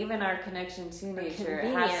 like, even our connection to nature,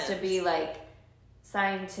 it has to be, like,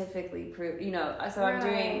 scientifically proved, you know. So I'm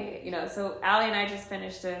doing, you know, so Allie and I just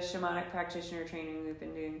finished a shamanic practitioner training we've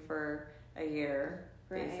been doing for a year,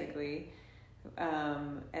 basically.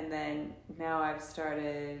 And then now I've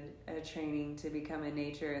started a training to become a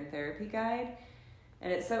nature and therapy guide.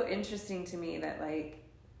 And it's so interesting to me that, like,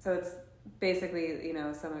 so it's basically, you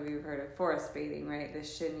know, some of you have heard of forest bathing, right? The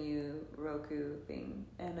Shinyu Roku thing,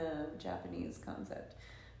 and a Japanese concept.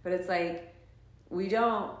 But it's like, we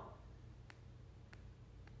don't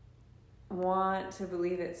want to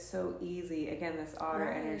believe it's so easy. Again, this otter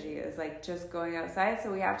energy is like just going outside.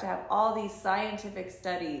 So we have to have all these scientific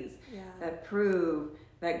studies that prove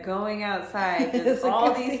that going outside does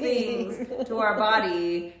all these things to our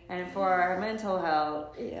body and for our mental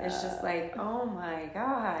health. It's just like, oh my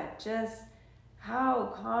God, just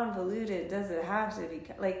how convoluted does it have to be?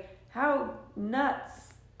 Like, how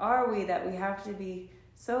nuts are we that we have to be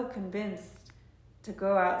so convinced to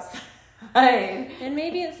go outside? And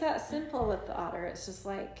maybe it's that simple with the otter. It's just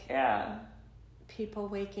like people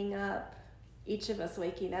waking up, each of us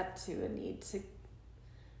waking up to a need to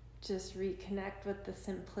just reconnect with the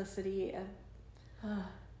simplicity of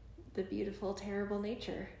the beautiful, terrible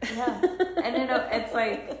nature. And you know, it's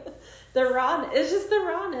like it's just the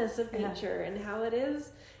rawness of nature and how it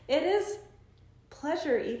is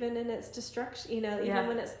pleasure even in its destruction, you know, even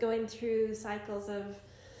when it's going through cycles of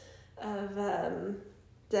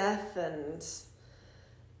death and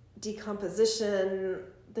decomposition.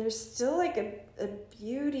 There's still like a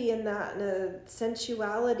beauty in that and a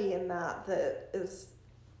sensuality in that is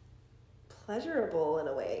pleasurable in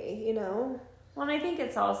a way, you know? Well, and I think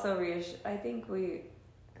it's also I think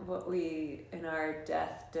what we in our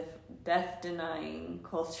death denying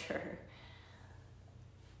culture,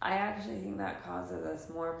 I actually think that causes us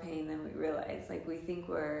more pain than we realize. Like, we think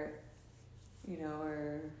we're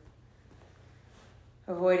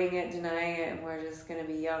avoiding it, denying it, and we're just going to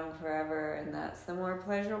be young forever, and that's the more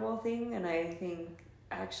pleasurable thing. And I think,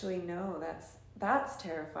 actually, no, that's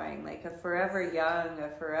terrifying. Like, a forever young, a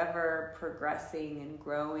forever progressing and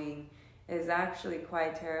growing is actually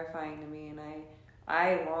quite terrifying to me. And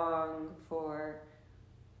I long for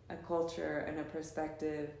a culture and a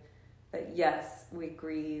perspective that, yes, we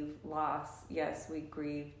grieve loss, yes, we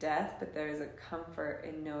grieve death, but there is a comfort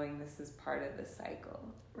in knowing this is part of the cycle.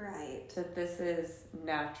 Right. That this is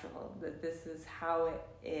natural, that this is how it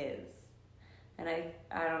is. And I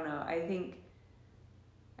don't know, I think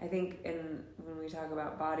when we talk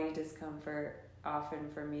about body discomfort, often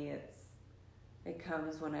for me it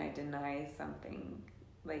comes when I deny something,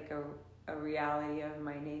 like a reality of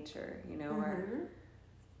my nature, you know, where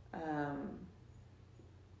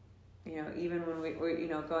you know, even when we're, you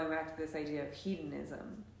know, going back to this idea of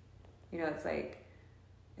hedonism, you know, it's like,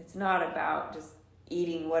 it's not about just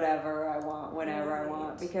eating whatever I want, whenever I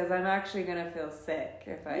want, because I'm actually going to feel sick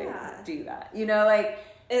if I do that. You know, like...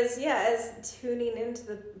 Is tuning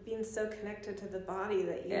into being so connected to the body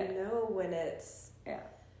that you know when it's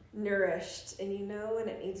nourished, and you know when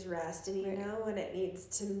it needs rest, and you know when it needs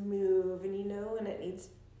to move, and you know when it needs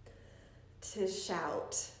to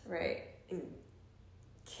shout. Right. And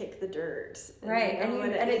kick the dirt. And right. You know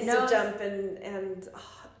when it needs to jump and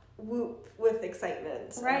whoop with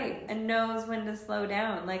excitement. Right. And knows when to slow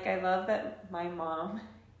down. Like, I love that my mom,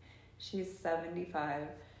 she's 75,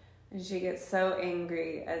 and she gets so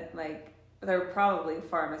angry at, like, there are probably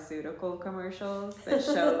pharmaceutical commercials that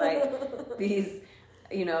show, like, these,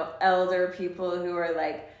 you know, elder people who are,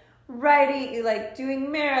 like, riding, like, doing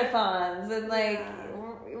marathons and, like,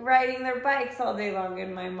 riding their bikes all day long.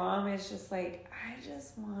 And my mom is just like, I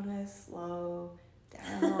just want to slow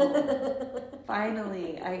down.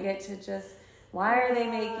 Finally, I get to just, why are they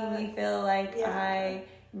making me feel like I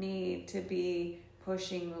need to be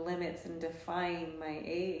pushing the limits and defying my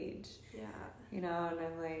age? Yeah. You know, and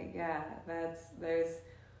I'm like,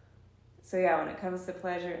 when it comes to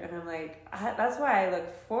pleasure, and I'm like, that's why I look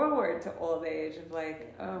forward to old age, of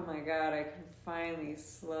like, oh my God, I can finally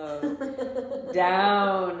slow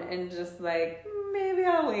down and just like, maybe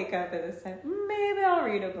I'll wake up at this time, maybe I'll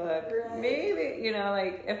read a book, maybe, you know,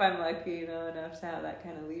 like, if I'm lucky, you know, enough to have that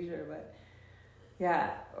kind of leisure. But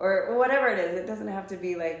yeah, or whatever it is, it doesn't have to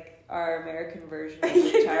be like our American version of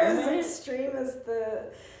retirement. As extreme as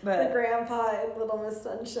the grandpa in Little Miss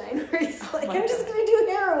Sunshine, where he's like, I'm just going to do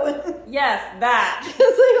heroin. Yes, that. Because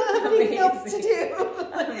I don't have anything else to do.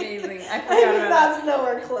 Amazing. I mean, that's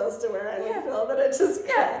nowhere close to where I would feel, but it just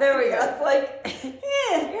there we go. It's like,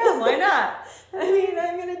 yeah, why not? I mean,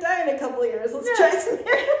 I'm going to die in a couple of years. Let's try some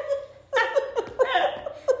heroin.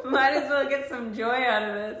 Might as well get some joy out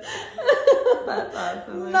of this. That's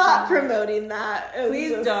awesome. Not promoting that.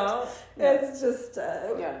 Please don't. It's just, I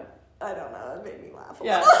don't know, it made me laugh a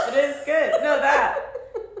little. It is good. No, that.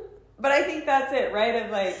 But I think that's it, right?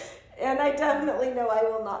 Of like... And I definitely know I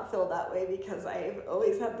will not feel that way, because I've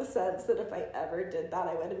always had the sense that if I ever did that,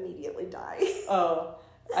 I would immediately die. Oh,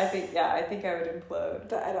 I think I would implode.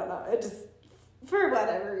 But I don't know. It just... For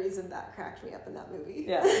whatever reason, that cracked me up in that movie.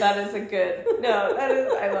 Yeah, that is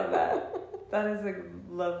I love that. That is a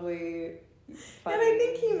lovely, funny... And I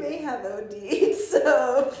think he may have OD'd,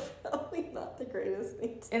 so probably not the greatest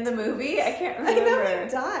thing to in the movie? I can't remember. I know he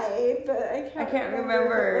died, but I can't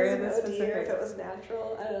remember if it was the OD specifics. or if it was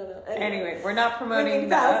natural. I don't know. Anyway, we're not promoting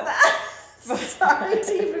that. Sorry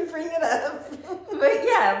to even bring it up. But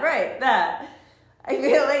yeah, right, that. I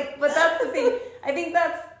feel like, but that's the thing. I think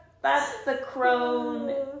that's the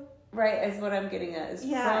crone, right, is what I'm getting at. Is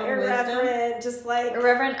crone irreverent, wisdom. just like...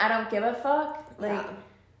 Irreverent, I don't give a fuck. Like,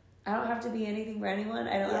 I don't have to be anything for anyone.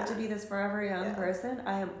 I don't have to be this forever young person.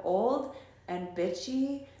 I am old and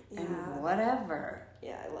bitchy and whatever.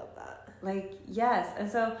 Yeah, I love that. Like, yes. And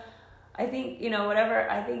so I think, you know, whatever,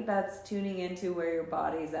 I think that's tuning into where your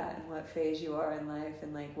body's at and what phase you are in life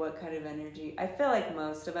and, like, what kind of energy. I feel like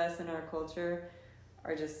most of us in our culture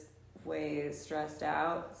are just way stressed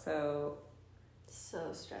out, so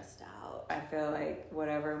stressed out. I feel like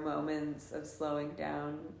whatever moments of slowing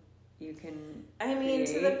down you can create.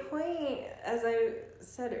 To the point, as I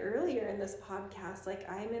said earlier in this podcast, like,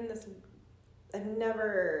 I'm in this, I've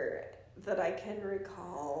never, that I can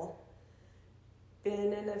recall,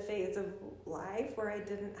 been in a phase of life where I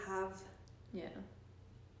didn't have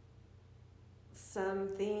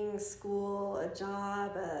something, school, a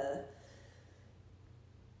job, a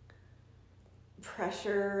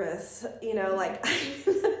pressure, you know, like, I'm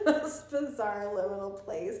in the most bizarre liminal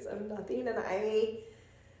place of nothing, and I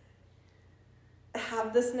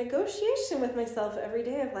have this negotiation with myself every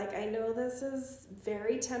day of like, I know this is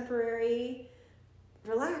very temporary,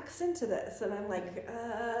 relax into this, and I'm like,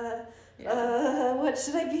 what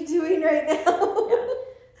should I be doing right now?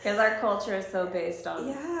 Because our culture is so based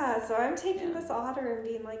on so I'm taking this otter and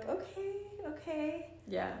being like, okay, okay.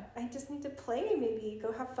 Yeah. I just need to play, maybe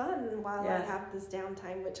go have fun while I have this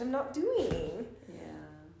downtime, which I'm not doing. Yeah.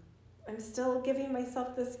 I'm still giving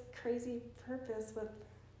myself this crazy purpose with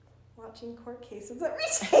watching court cases every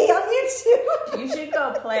day on YouTube. You should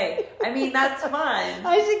go play. I mean, that's fun.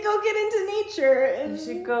 I should go get into nature. And You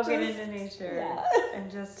should go get into nature. Yeah.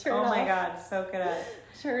 And just, Turn my off. God, soak it up.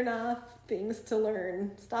 Turn off things to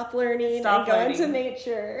learn. Stop learning Stop and go learning. into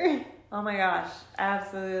nature. Oh my gosh,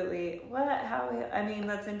 absolutely. I mean,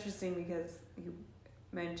 that's interesting because you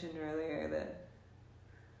mentioned earlier that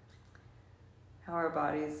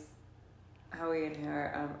how we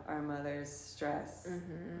inherit our mother's stress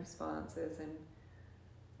responses.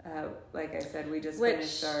 And like I said, we just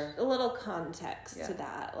finished our... A little context to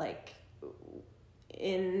that, like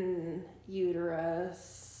in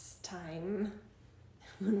uterus time,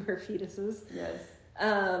 when we're fetuses. Yes.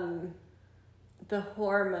 The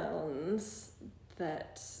hormones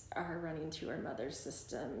that are running through our mother's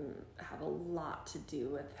system have a lot to do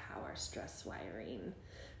with how our stress wiring.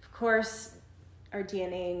 Of course, our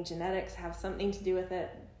DNA and genetics have something to do with it,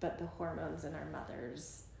 but the hormones in our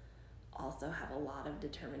mothers also have a lot of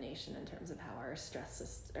determination in terms of how our stress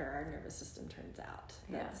system or our nervous system turns out.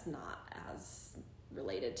 That's not as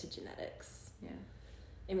related to genetics. Yeah.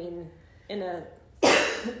 I mean, in a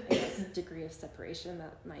I guess, degree of separation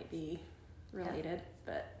that might be related,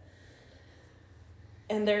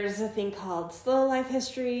 and there's a thing called slow life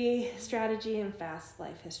history strategy and fast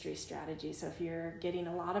life history strategy. So if you're getting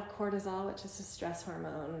a lot of cortisol, which is a stress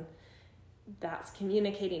hormone, that's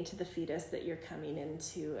communicating to the fetus that you're coming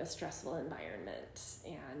into a stressful environment,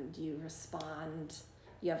 and you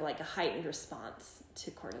have like a heightened response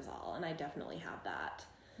to cortisol, and I definitely have that.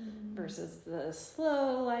 Versus the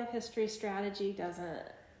slow life history strategy doesn't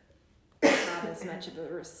have as much of a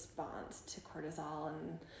response to cortisol,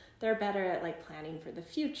 and they're better at like planning for the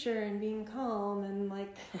future and being calm and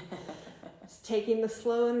like just taking the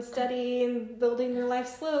slow and steady and building your life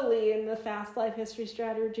slowly. And the fast life history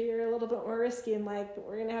strategy are a little bit more risky and like,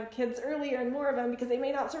 we're gonna have kids earlier and more of them because they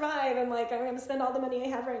may not survive, and like I'm gonna spend all the money I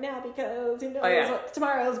have right now because who knows what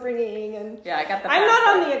tomorrow's bringing. And I got the I'm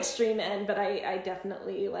not on the extreme end, but I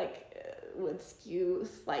definitely like would skew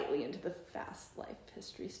slightly into the fast life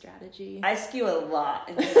history strategy. I skew a lot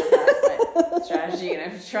into the fast life strategy,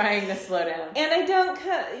 and I'm trying to slow down. And I don't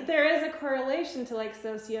there is a correlation to like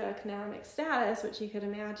socioeconomic status, which you could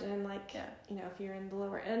imagine, like, you know, if you're in the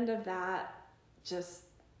lower end of that, just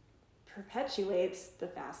perpetuates the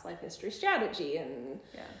fast life history strategy. And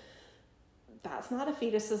that's not a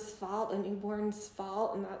fetus's fault, a newborn's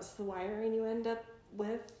fault, and that's the wiring you end up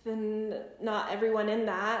with. And not everyone in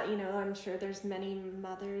that, you know, I'm sure there's many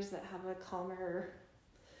mothers that have a calmer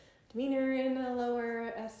demeanor in a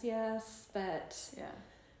lower SES, but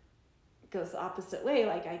it goes the opposite way.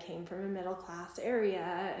 Like I came from a middle class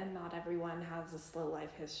area, and not everyone has a slow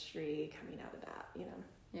life history coming out of that, you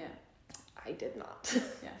know. I did not.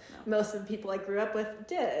 Most of the people I grew up with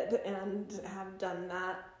did, and have done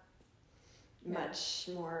that much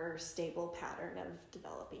more stable pattern of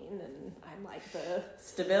developing, and I'm like the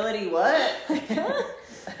stability what?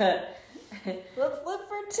 Let's live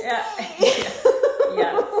for today.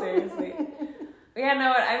 Seriously.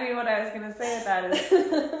 What I was gonna say with that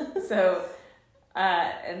is so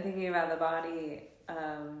and thinking about the body,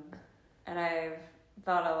 and I've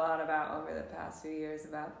thought a lot about over the past few years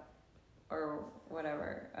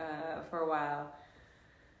for a while,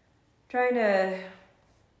 trying to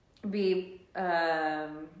be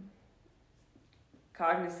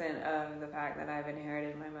cognizant of the fact that I've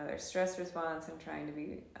inherited my mother's stress response, and trying to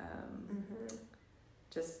be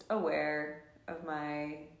just aware of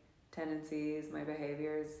my tendencies, my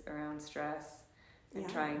behaviors around stress, and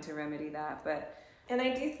trying to remedy that. And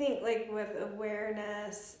I do think, like, with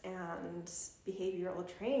awareness and behavioral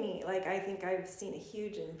training, like, I think I've seen a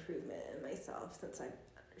huge improvement in myself since I've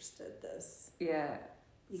understood this. Yeah.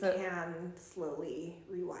 You can slowly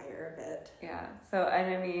rewire a bit. Yeah. So,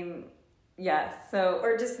 and I mean, yes. So,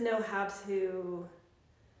 or just know how to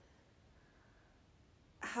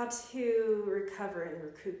recover and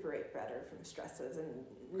recuperate better from stresses, and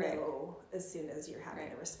know as soon as you're having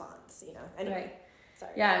a response, you know. Anyway,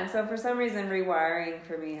 sorry. Yeah, and so for some reason, rewiring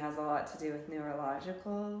for me has a lot to do with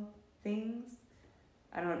neurological things.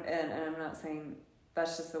 And I'm not saying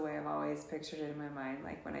that's just the way I've always pictured it in my mind.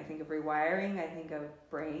 Like when I think of rewiring, I think of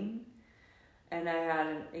brain. And I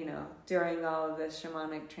had, during all of this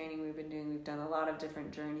shamanic training we've been doing, we've done a lot of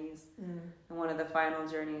different journeys. And one of the final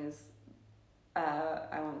journeys,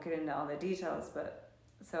 I won't get into all the details, but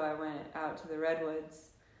so I went out to the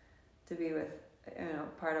Redwoods to be with,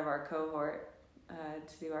 part of our cohort,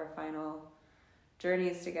 to do our final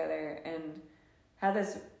journeys together and had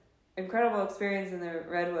this incredible experience in the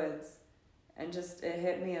Redwoods, and just it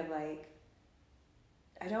hit me of like,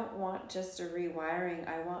 I don't want just a rewiring,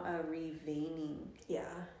 I want a reveining. Yeah.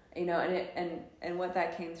 You know, and what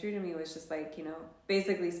that came through to me was just like, you know,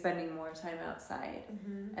 basically spending more time outside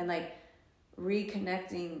and like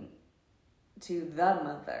reconnecting to the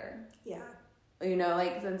mother. Yeah. You know,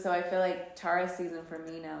 like, and so I feel like Tara season for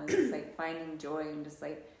me now is just like finding joy and just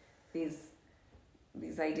like these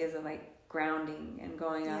ideas of like grounding and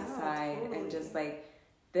going outside and just like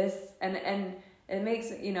this and it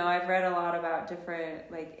makes, you know, I've read a lot about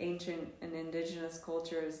different like ancient and indigenous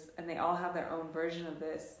cultures, and they all have their own version of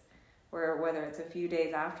this, where whether it's a few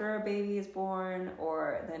days after a baby is born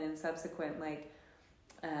or then in subsequent like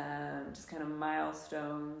just kind of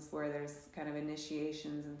milestones where there's kind of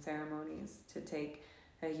initiations and ceremonies to take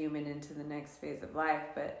a human into the next phase of life.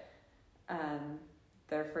 But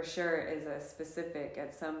there for sure is a specific,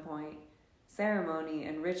 at some point, ceremony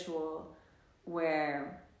and ritual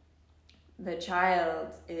where the child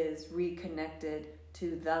is reconnected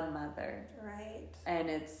to the mother. Right. And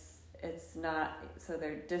it's not, so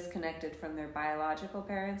they're disconnected from their biological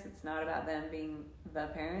parents. It's not about them being the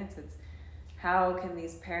parents. It's how can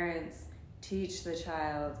these parents teach the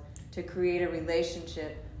child to create a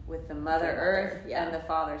relationship with the Mother Earth and the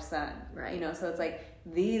Father Son. Right. You know, so it's like,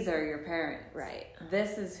 these are your parents. Right.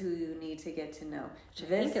 This is who you need to get to know. Which I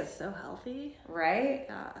think is so healthy. Right?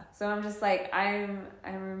 Yeah. So I'm just like, I'm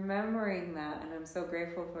remembering that, and I'm so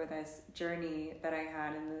grateful for this journey that I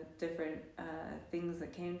had and the different things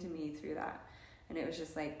that came to me through that. And it was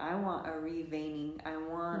just like, I want a reveining. I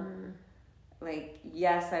want, like,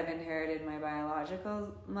 yes, I've inherited my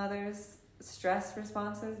biological mother's stress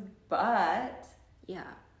responses, but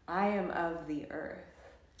I am of the earth.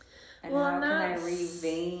 And how can I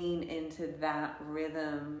revein into that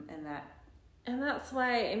rhythm and that? And that's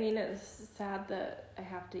why, I mean, it's sad that I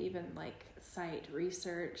have to even like cite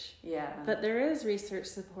research. Yeah. But there is research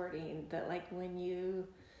supporting that, like, when you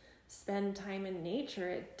spend time in nature,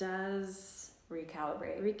 it does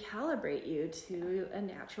recalibrate you to a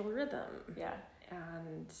natural rhythm. Yeah.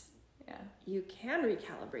 And you can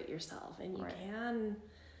recalibrate yourself, and you can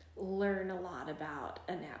learn a lot about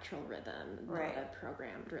a natural rhythm, not a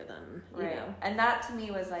programmed rhythm, you know? And that to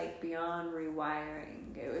me was like beyond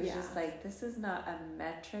rewiring. It was just like, this is not a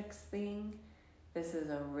metrics thing. This is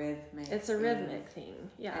a rhythmic It's a rhythmic thing.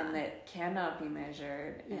 Yeah. And it cannot be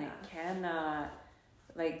measured. And it cannot,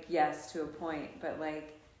 like, yes, to a point, but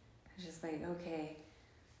like, it's just like, okay,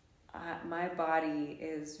 my body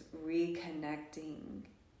is reconnecting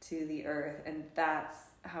to the earth, and that's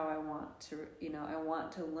how I want to, you know, I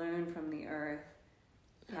want to learn from the earth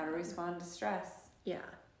how to respond to stress. Yeah.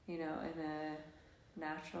 You know, in a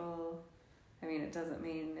natural, I mean, it doesn't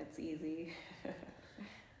mean it's easy,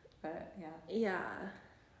 but Yeah.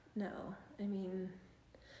 No, I mean,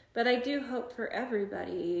 but I do hope for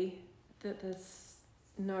everybody that this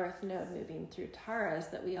North Node moving through Taurus,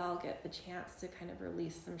 that we all get the chance to kind of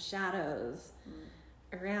release some shadows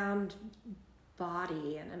around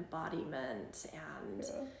body and embodiment and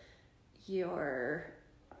your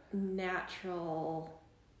natural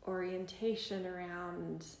orientation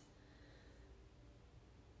around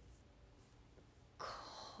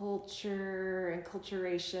culture and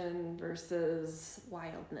culturation versus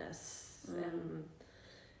wildness, and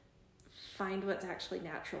find what's actually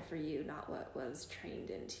natural for you, not what was trained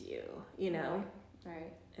into you, you know?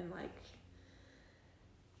 Right. And like,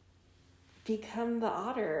 become the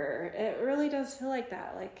otter. It really does feel like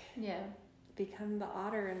that. Like, become the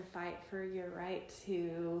otter and fight for your right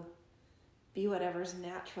to be whatever's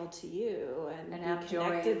natural to you and be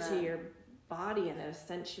connected to your body in a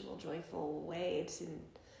sensual, joyful way to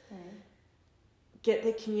get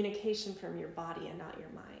the communication from your body and not your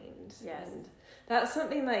mind. Yes. And that's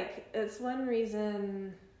something like, it's one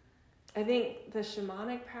reason I think the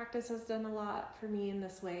shamanic practice has done a lot for me in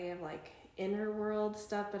this way of like inner world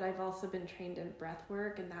stuff, but I've also been trained in breath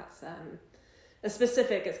work, and that's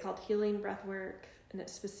it's called healing breath work, and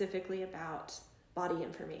it's specifically about body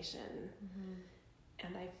information.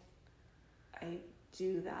 And I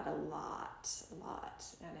do that a lot,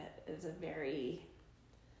 and it is a very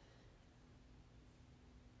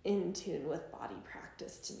in tune with body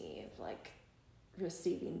practice to me, of like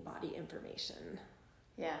receiving body information.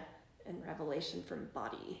 And revelation from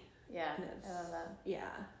body. I love that.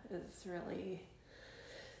 It's really,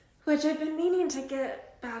 which I've been meaning to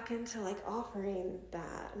get back into, like offering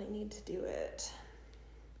that, and I need to do it.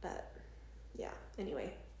 But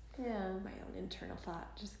anyway, Yeah. My own internal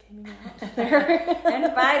thought just came out there.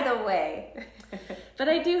 And by the way. But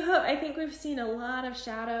I think we've seen a lot of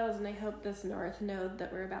shadows, and I hope this north node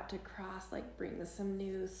that we're about to cross like brings some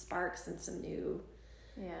new sparks and some new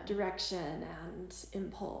direction and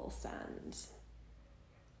impulse and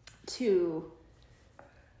to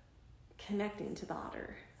connecting to the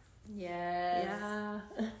otter. Yes.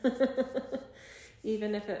 Yeah.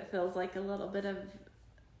 Even if it feels like a little bit of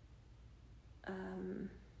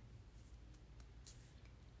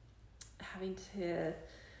having to,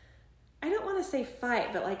 I don't want to say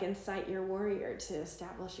fight, but like incite your warrior to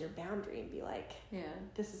establish your boundary and be like,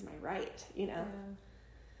 this is my right, you know?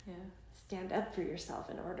 Yeah. Stand up for yourself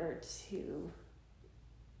in order to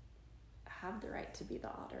have the right to be the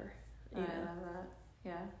otter. I love that.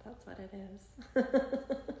 Yeah. That's what it is.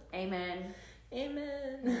 Amen.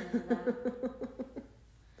 Amen.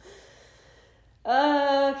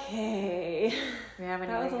 Okay. We have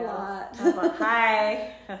That was a anything lot. else?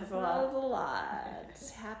 Hi. That was a lot. That was a lot.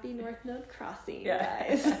 Happy North Node crossing,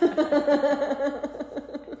 guys. guys.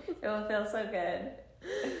 It will feel so good.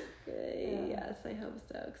 Yes, I hope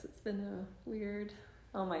so, because it's been a weird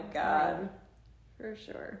Oh my God. time, for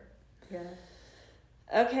sure. Yeah.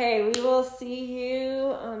 Okay, we will see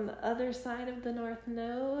you on the other side of the North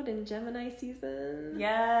Node in Gemini season.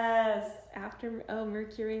 Yes. After,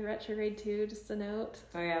 Mercury retrograde too, just a note.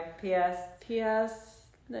 Oh yeah. P.S. P.S.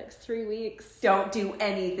 Next 3 weeks. Don't do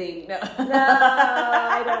anything. No. No,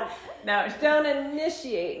 I don't. No. Don't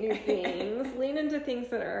initiate new things. Lean into things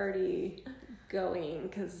that are already going,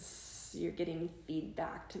 because you're getting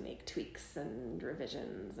feedback to make tweaks and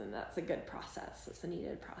revisions, and that's a good process. It's a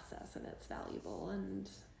needed process, and it's valuable, and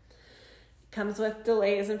comes with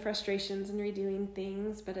delays and frustrations and redoing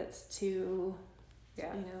things, but it's to,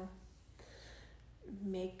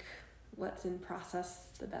 make what's in process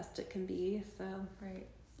the best it can be. So,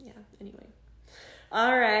 anyway.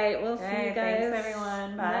 All right, we'll see you guys thanks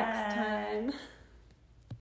everyone. Bye. next time.